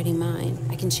it's already mine.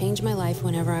 I can change my life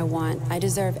whenever I want. I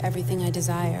deserve everything I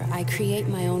desire. I create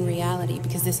my own reality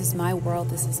because this is my world.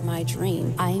 This is my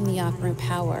dream. I am the operant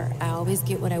power. I always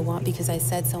get what I want because I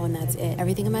said so, and that's it.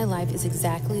 Everything in my life is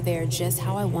exactly there, just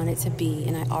how I want it to be,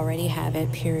 and I already have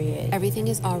it, period. Everything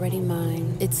is already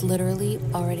mine. It's literally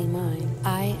already mine.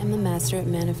 I am the master at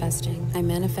manifesting. I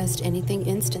manifest anything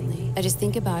instantly. I just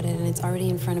think about it and it's already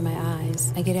in front of my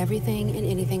eyes. I get everything and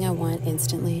anything I want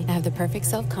instantly. I have the perfect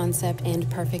self-concept and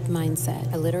perfect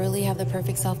mindset. I literally have the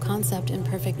perfect self-concept and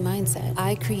perfect mindset.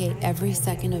 I create every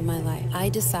second of my life. I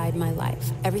decide my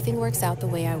life. Everything works out the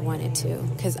way I want it to,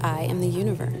 because I am the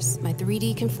universe. My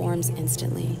 3D conforms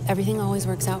instantly. Everything always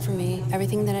works out for me.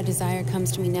 Everything that I desire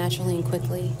comes to me naturally and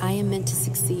quickly. I am meant to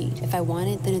succeed. If I want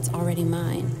it, then it's already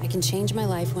mine. I can change my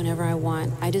life whenever I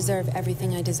want. I deserve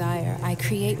everything I desire. I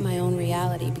create my own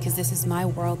reality because this is my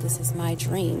world. This is my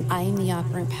dream. I am the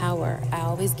operant power. I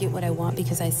always get what I want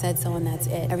because I said so, and that's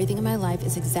it. Everything in my life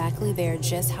is exactly there,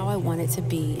 just how I want it to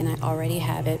be, and I already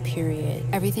have it, period.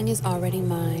 Everything is already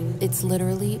mine. It's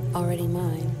literally already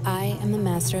mine. I am the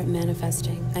master at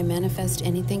manifesting. I manifest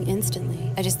anything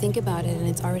instantly. I just think about it and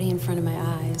it's already in front of my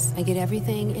eyes. I get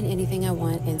everything and anything I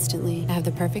want instantly. I have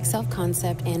the perfect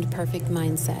self-concept and perfect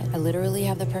mindset. I literally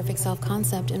have the perfect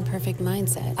self-concept and perfect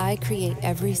mindset. I create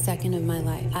every second of my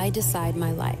life. I decide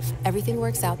my life. Everything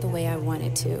works out the way I want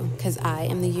it to, because I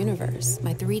am the universe.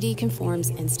 My 3D conforms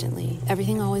instantly.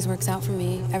 Everything always works out for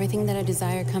me. Everything that I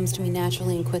desire comes to me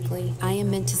naturally and quickly. I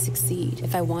am meant to succeed.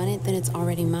 If I want it, then it's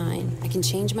already mine. I can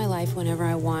change my life whenever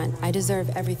I want. I deserve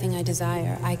everything I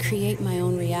desire. I create my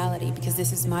own reality because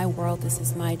this is my world. This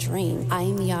is my dream. I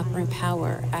am the operant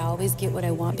power. I always get what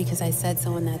I want because I said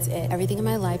so, and that's it. Everything in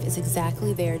my life is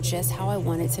exactly there, just how I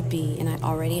want it to be, and I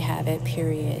already have it,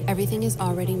 period. Everything is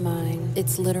already mine.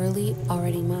 It's literally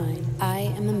already mine.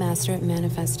 I am the master at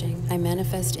manifesting. I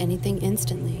manifest anything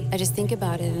instantly. I just think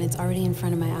about it and it's already in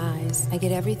front of my eyes. I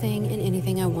get everything and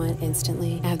anything I want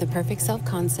instantly. I have the perfect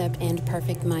self-concept and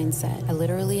perfect mindset. I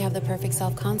literally have the perfect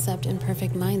self-concept and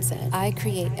perfect mindset. I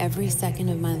create every second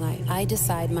of my life. I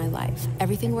decide my life.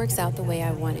 Everything works out the way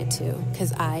I want it to,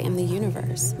 because I am the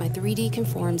universe. My 3D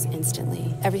conforms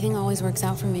instantly. Everything always works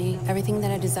out for me. Everything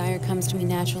that I desire comes to me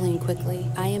naturally and quickly.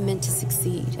 I am meant to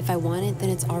succeed. If I want it, then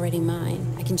it's already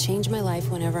mine. I can change my life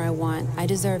whenever I want. I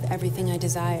deserve everything I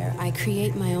desire. I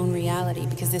create my own reality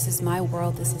because this is my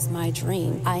world. This is my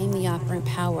dream. I am the operant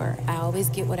power. I always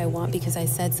get what I want because I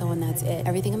said so, and that's it.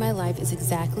 Everything in my life is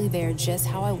exactly there, just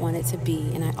how I want it to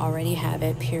be, and I already have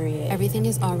it, period. Everything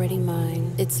is already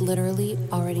mine. It's literally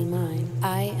already mine.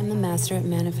 I am the master at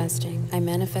manifesting. I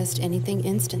manifest anything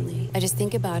instantly. I just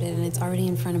think about it and it's already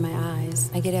in front of my eyes.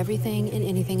 I get everything and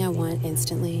anything I want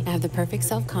instantly. I have the perfect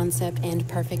self-concept and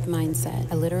perfect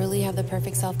mindset. I literally have the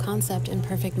perfect self-concept and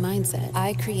perfect mindset.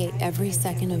 I create every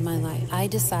second of my life. I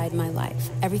decide my life.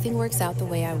 Everything works out the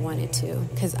way I want it to,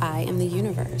 because I am the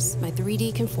universe. My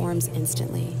 3D conforms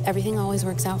instantly. Everything always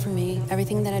works out for me.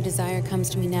 Everything that I desire comes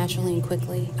to me naturally and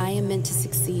quickly. I am meant to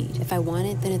succeed. If I want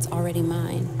it, then it's already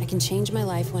mine. I can change my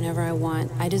life whenever I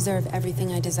want. I deserve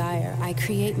everything I desire. I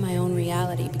create my own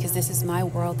reality because this is my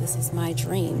world. This is my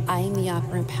dream. I am the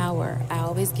operant power. I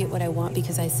always get what I want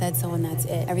because I said so, and that's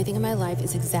it. Everything in my life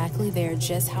is exactly there,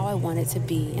 just how I want it to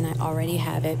be, and I already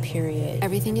have it, period.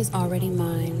 Everything is already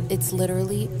mine. It's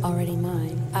literally already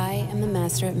mine. I am the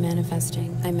master at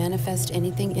manifesting. I manifest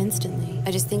anything instantly.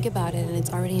 I just think about it and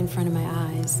it's already in front of my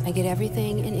eyes. I get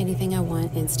everything and anything I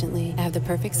want instantly. I have the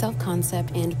perfect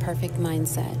self-concept and perfect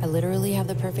mindset. I literally have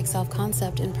the perfect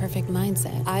self-concept and perfect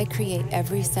mindset. I create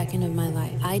every second of my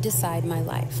life. I decide my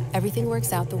life. Everything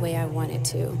works out the way I want it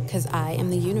to, because I am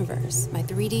the universe. My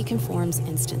 3D conforms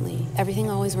instantly. Everything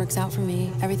always works out for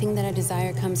me. Everything that I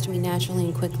desire comes to me naturally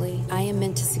and quickly. I am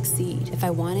meant to succeed. If I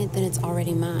want it, then it's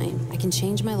already mine. I can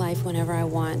change my life whenever I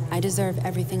want. I deserve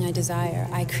everything I desire.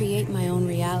 I create my own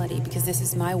reality because this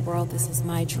is my world. This is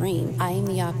my dream. I am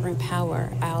the operant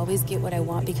power. I always get what I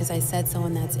want because I said so,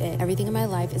 and that's it. Everything in my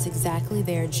life is exactly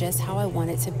there, just how I want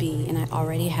it to be, and I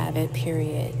already have it,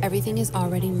 period. Everything is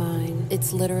already mine.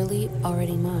 It's literally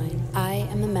already mine. I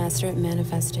am the master at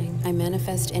manifesting. I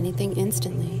manifest anything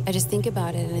instantly. I just think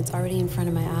about it and it's already in front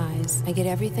of my eyes. I get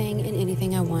everything and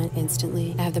anything I want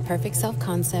instantly. I have the perfect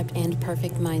self-concept and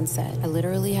perfect mindset. I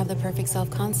literally have the perfect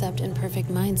self-concept and perfect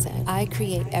mindset. I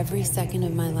create every second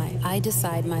of my life. I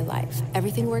decide my life.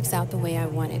 Everything works out the way I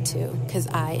want it to, because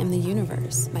I am the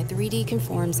universe. My 3D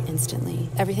conforms instantly.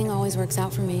 Everything always works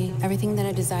out for me. Everything that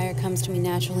I desire comes to me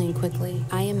naturally and quickly.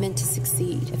 I am meant to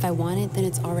succeed. If I want it, then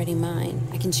it's already mine.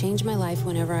 I can change my life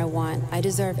whenever I want. I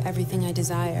deserve everything I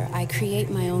desire. I create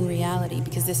my own reality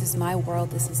because this is my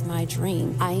world. This is my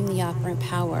dream. I am the operant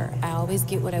power. I always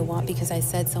get what I want because I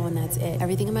said so, and that's it.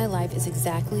 Everything in my life is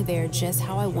exactly there, just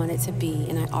how I want it to be,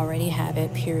 and I already have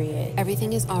it, period.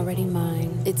 Everything is already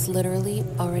mine. It's literally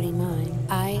already mine.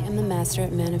 I am the master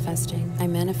at manifesting. I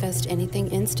manifest anything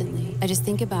instantly. I just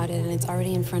think about it and it's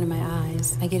already in front of my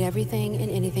eyes. I get everything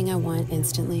and anything I want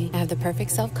instantly. I have the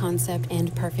perfect self-concept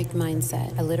and perfect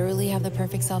mindset. I literally have the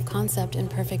perfect self-concept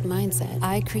and perfect mindset.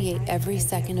 I create every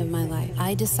second of my life.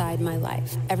 I decide my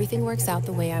life. Everything works out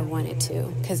the way I want it to,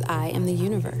 because I am the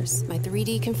universe. My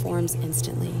 3D conforms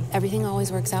instantly. Everything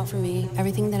always works out for me.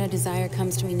 Everything that I desire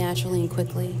comes to me naturally and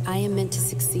quickly. I am meant to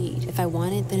succeed. If I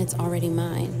want it, then it's already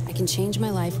mine. I can change my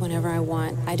life whenever I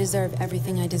want. I deserve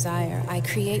everything I desire. I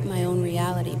create my own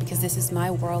reality because this is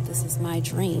my world. This is my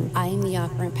dream. I am the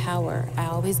operant power. I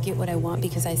always get what I want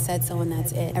because I said so, and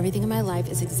that's it. Everything in my life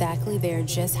is exactly there,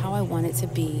 just how I want it to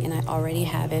be, and I already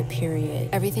have it, period.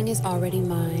 Everything is already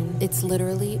mine. It's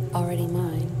literally already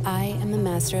mine. I am the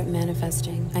master at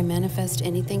manifesting. I manifest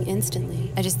anything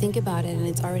instantly. I just think about it and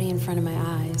it's already in front of my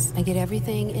eyes. I get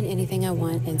everything and anything I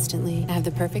want instantly. I have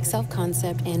the perfect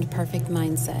self-concept and perfect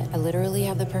mindset. I literally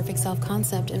have the perfect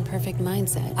self-concept and perfect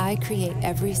mindset. I create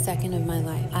every second of my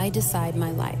life. I decide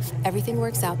my life. Everything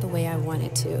works out the way I want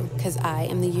it to, because I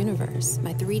am the universe.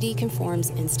 My 3D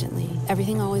conforms instantly.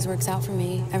 Everything always works out for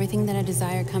me. Everything that I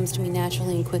desire comes to me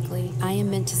naturally and quickly. I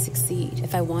am meant to succeed.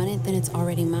 If I want it, then it's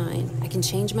already mine. I can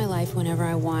change my life whenever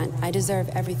I want. I deserve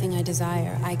everything I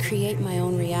desire. I create my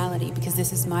own reality because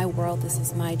this is my world. This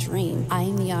is my dream. I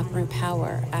am the operant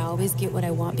power. I always get what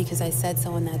I want because I said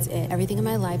so, and that's it. Everything in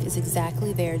my life is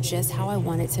exactly there, just how I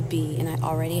want it to be, and I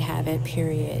already have it,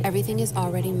 period. Everything is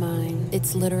already mine.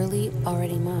 It's literally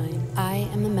already mine. I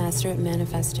am the master at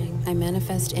manifesting. I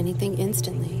manifest anything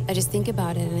instantly. I just think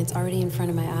about it and it's already in front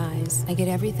of my eyes. I get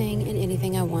everything and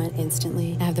anything I want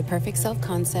instantly. I have the perfect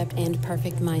self-concept and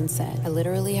perfect mindset. I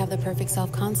literally have the perfect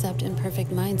self-concept and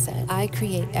perfect mindset. I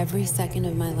create every second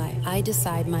of my life. I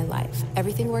decide my life.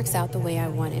 Everything works out the way I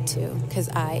want it to, because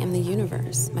I am the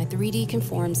universe. My 3D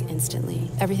conforms instantly.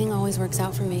 Everything always works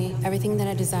out for me. Everything that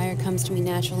I desire comes to me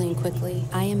naturally and quickly.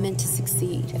 I am meant to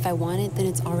succeed. If I want it, then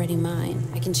it's already mine.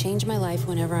 I can change my life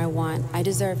whenever I want. I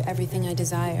deserve everything I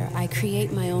desire. I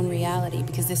create my own reality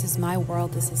because this is my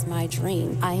world. This is my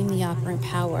dream. I am the operant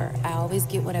power. I always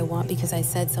get what I want because I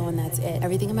said so, and that's it.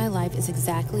 Everything in my life is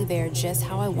exactly there, just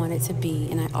how I want it to be,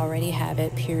 and I already have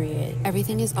it, period.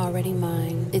 Everything is already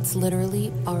mine. It's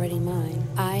literally already mine.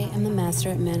 I am the master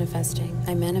at manifesting.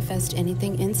 I manifest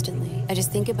anything instantly. I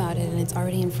just think about it and it's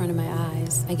already in front of my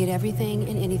eyes. I get everything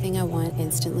and anything I want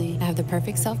instantly. I have the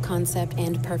perfect self-concept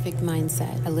and perfect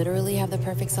mindset. I literally have the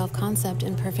perfect self-concept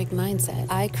and perfect mindset.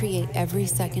 I create every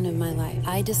second of my life.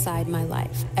 I decide my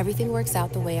life. Everything works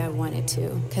out the way I want it to,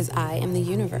 because I am the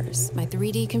universe. My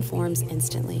 3D conforms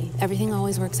instantly. Everything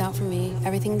always works out for me.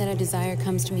 Everything that I desire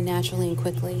comes to me naturally and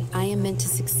quickly. I am meant to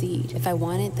succeed. If I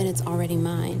want it, then it's already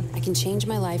mine. I can change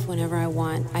my life whenever I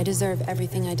want. I deserve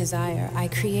everything I desire. I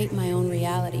create my own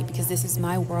reality because this is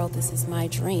my world. This is my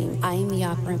dream. I am the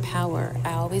operant power.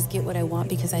 I always get what I want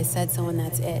because I said so, and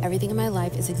that's it. Everything in my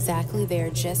life is exactly there,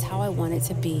 just how I want it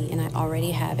to be, and I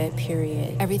already have it,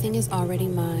 period. Everything is already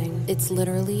mine. It's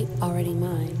literally already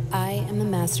mine. I am the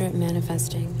master at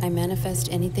manifesting. I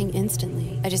manifest anything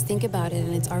instantly. I just think about it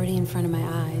and it's already in front of my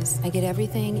eyes. I get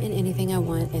everything and anything I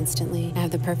want instantly. I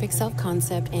have the perfect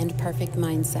self-concept and perfect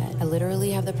mindset. I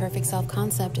literally have the perfect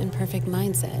self-concept and perfect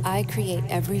mindset. I create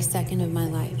every second of my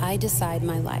life. I decide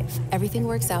my life. Everything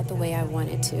works out the way I want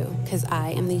it to, because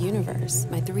I am the universe.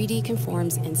 My 3D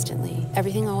conforms instantly.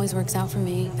 Everything always works out for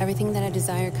me. Everything that I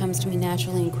desire comes to me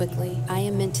naturally and quickly. I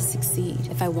am meant to succeed.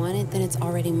 If I want it, then it's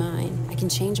already mine. I can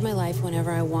change my life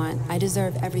whenever I want. I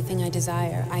deserve everything I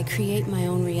desire. I create my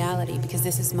own reality because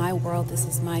this is my world. This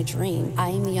is my dream. I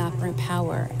am the operant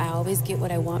power. I always get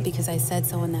what I want because I said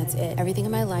so, and that's it. Everything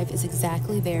in my life is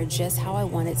exactly there, just how I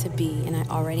want it to be, and I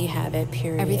already have it,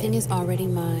 period. Everything is already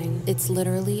mine. It's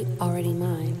literally already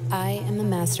mine. I am the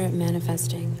master at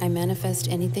manifesting. I manifest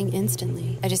anything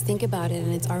instantly. I just think about it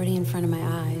and it's already in front of my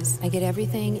eyes. I get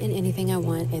everything and anything I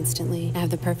want instantly. I have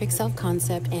the perfect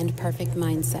self-concept and perfect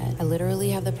mindset. I literally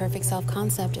have the perfect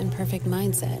self-concept and perfect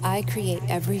mindset. I create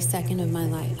every second of my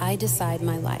life. I decide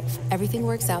my life. Everything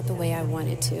works out the way I want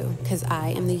it to, because I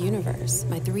am the universe.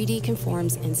 My 3D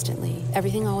conforms instantly.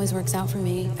 Everything always works out for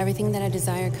me. Everything that I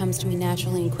desire comes to me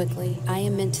naturally and quickly. I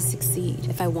am meant to succeed.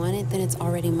 If I want it, then it's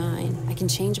already mine. I can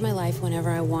change my life whenever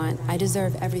I want. I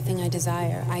deserve everything I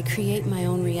desire. I create my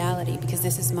own reality because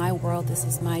this is my world. This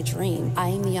is my dream. I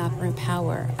am the operant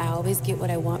power. I always get what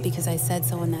I want because I said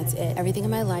so, and that's it. Everything in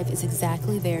my life is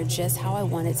exactly there, just how I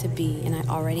want it to be, and I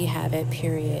already have it,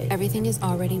 period. Everything is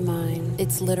already mine.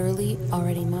 It's literally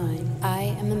already mine.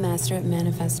 I am the master at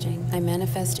manifesting. I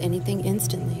manifest anything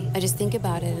instantly. I just think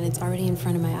about it and it's already in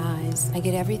front of my eyes. I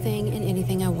get everything and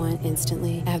anything I want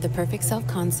instantly. I have the perfect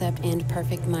self-concept and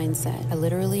perfect mindset. I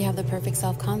literally have the perfect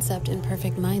self-concept and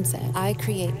perfect mindset. I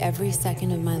create every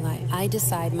second of my life. I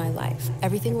decide my life.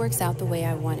 Everything works out the way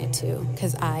I want it to,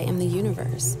 because I am the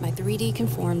universe. My 3D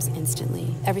conforms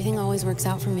instantly. Everything always works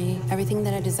out for me. Everything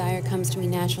that I desire comes to me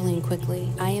naturally and quickly.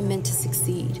 I am meant to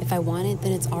succeed. If I want it,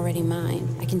 then it's already mine.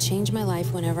 I can change my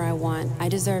life whenever I want. I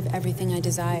deserve everything I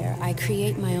desire. I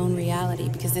create my own reality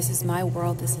because this is my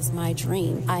world. This is my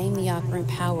dream. I am the operant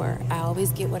power. I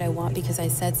always get what I want because I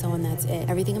said so, and that's it.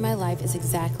 Everything in my life is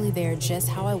exactly there just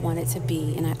how I want it to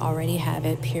be, and I already have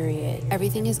it, period.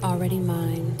 Everything is already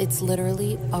mine. It's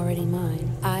literally already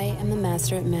mine. I am the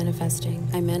master at manifesting.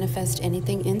 I manifest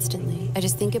anything instantly. I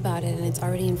just think about it and it's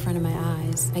already in front of my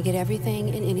eyes. I get everything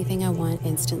and anything I want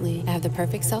instantly. I have the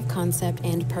perfect self-concept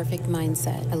and perfect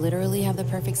mindset. I literally have the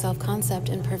perfect self-concept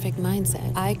and perfect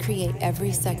mindset. I create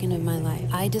every second of my life.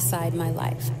 I decide my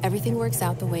life. Everything works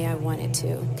out the way I want it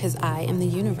to, because I am the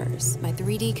universe. My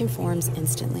 3D conforms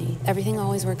instantly. Everything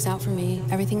always works out for me.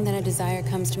 Everything that I desire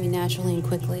comes to me naturally and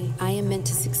quickly. I am meant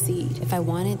to succeed. If I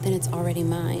want it, then it's already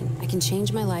mine. I can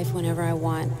change my life whenever I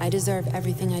want. I deserve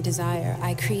everything I desire.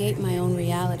 I create my own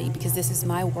reality because this is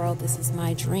my world. This is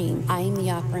my dream. I am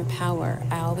the operant power.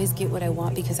 I always get what I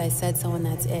want because I said so, and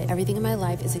that's it. Everything in my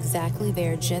life is exactly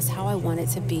there just how I want it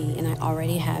to be, and I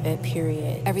already have it,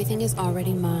 period. Everything is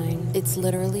already mine. It's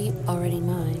literally already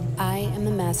mine. I am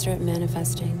the master at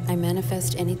manifesting. I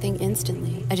manifest anything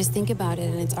instantly. I just think about it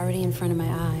and it's already in front of my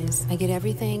eyes. I get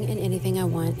everything and anything I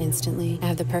want instantly. I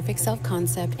have the perfect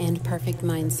self-concept and perfect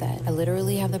mindset. I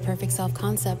literally have the perfect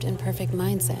self-concept and perfect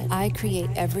mindset. I create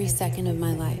every second of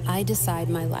my life. I decide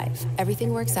my life.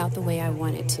 Everything works out the way I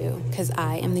want it to, because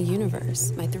I am the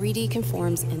universe. My 3D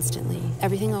conforms instantly.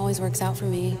 Everything always works out for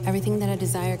me. Everything that I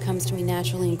desire comes to me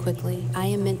naturally and quickly. I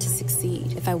am meant to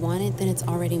succeed. If I want it, then it's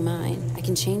already mine. I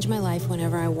can change my life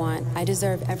whenever I want. I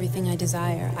deserve everything I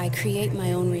desire. I create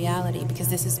my own reality because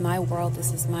this is my world.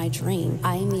 This is my dream.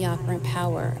 I am the operant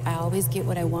power. I always get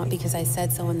what I want because I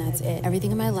said so, and that's it.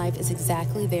 Everything in my life is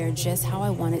exactly there just how I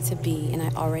want it to be, and I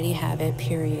already have it,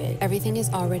 period. Everything is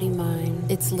already mine.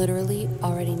 It's literally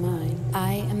already mine.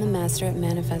 I am the master at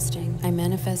manifesting. I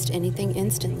manifest anything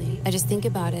instantly. I just think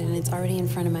about it and it's already in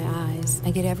front of my eyes.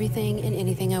 I get everything and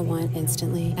anything I want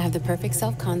instantly. I have the perfect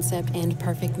self-concept and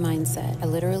perfect mindset. I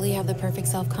literally have the perfect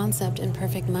self-concept and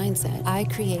perfect mindset. I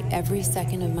create every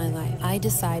second of my life. I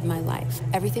decide my life.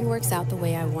 Everything works out the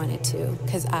way I want it to,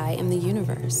 because I am the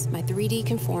universe. My 3D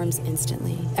conforms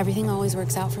instantly. Everything always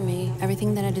works out for me.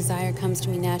 Everything that I desire comes to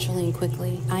me naturally and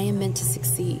quickly. I am meant to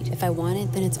succeed. If I want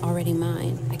it, then it's already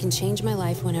mine. I can change my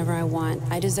life whenever I want.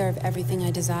 I deserve everything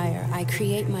I desire. I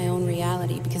create my own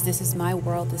reality because this is my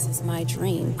world. This is my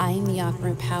dream. I am the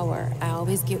operant power. I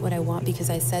always get what I want because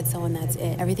I said so, and that's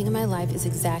it. Everything in my life is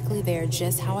exactly there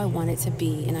just how I want it to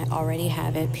be, and I already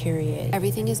have it, period.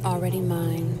 Everything is already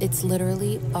mine. It's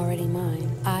literally already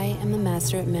mine. I am the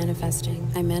master at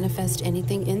manifesting. I manifest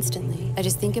anything instantly. I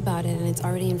just think about it and it's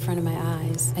already in front of my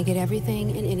eyes. I get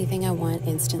everything and anything I want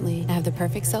instantly. I have the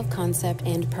perfect self-concept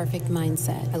and perfect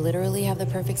mindset. I literally have the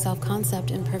perfect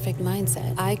self-concept and perfect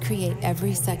mindset. I create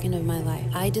every second of my life.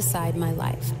 I decide my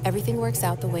life. Everything works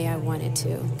out the way I want it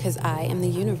to, because I am the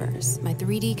universe. My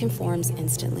 3D conforms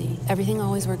instantly. Everything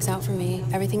always works out for me.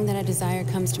 Everything that I desire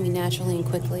comes to me naturally and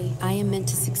quickly. I am meant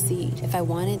to succeed. If I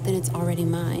want it, then it's already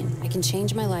mine. I can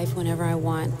change my life whenever I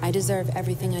want. I deserve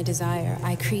everything I desire.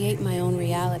 I create my own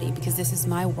reality because this is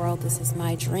my world. This is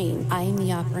my dream. I am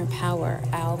the operant power.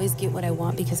 I always get what I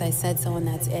want because I said so, and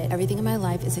that's it. Everything in my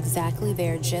life is exactly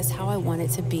there just how I want it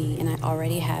to be, and I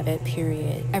already have it,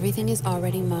 period. Everything is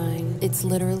already mine. It's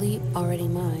literally already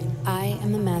mine. I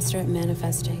am the master at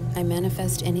manifesting. I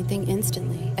manifest anything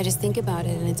instantly. I just think about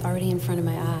it and it's already in front of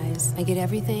my eyes. I get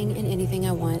everything and anything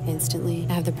I want instantly.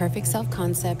 I have the perfect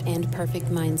self-concept and perfect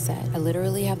mindset. I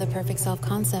literally have the perfect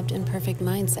self-concept and perfect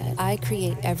mindset. I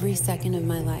create every second of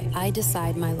my life. I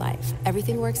decide my life.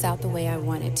 Everything works out the way I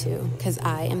want it to, because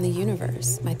I am the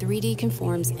universe. My 3D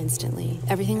conforms instantly.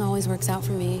 Everything always works out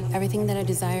for me. Everything that I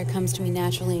desire comes to me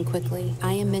naturally and quickly.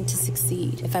 I am meant to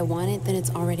succeed. If I want it, then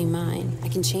it's already mine. I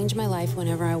can change my life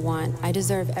whenever I want. I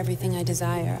deserve everything I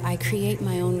desire. I create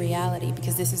my own reality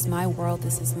because this is my world.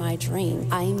 This is my dream.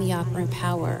 I am the operant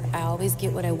power. I always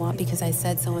get what I want because I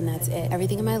said so, and that's it.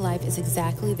 Everything in my life is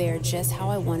exactly there just how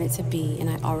I want it to be, and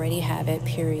I already have it,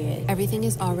 period. Everything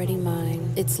is already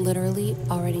mine. It's literally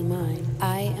already mine.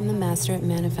 I am the master at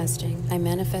manifesting. I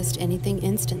manifest anything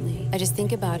instantly. I just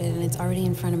think about about it and it's already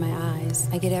in front of my eyes.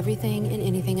 I get everything and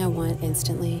anything I want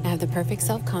instantly. I have the perfect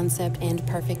self-concept and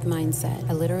perfect mindset.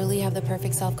 I literally have the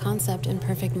perfect self-concept and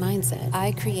perfect mindset.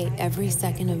 I create every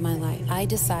second of my life. I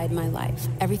decide my life.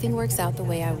 Everything works out the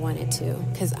way I want it to,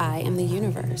 because I am the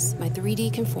universe. My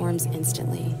 3D conforms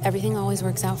instantly. Everything always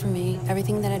works out for me.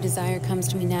 Everything that I desire comes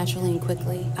to me naturally and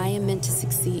quickly. I am meant to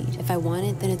succeed. If I want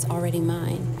it, then it's already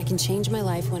mine. I can change my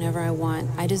life whenever I want.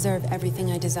 I deserve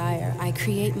everything I desire. I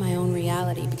create my own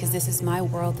reality because this is my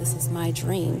world. This is my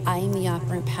dream. I am the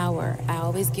operant power. I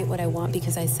always get what I want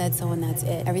because I said so, and that's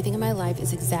it. Everything in my life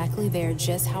is exactly there,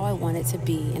 just how I want it to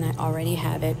be, and I already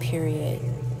have it, period.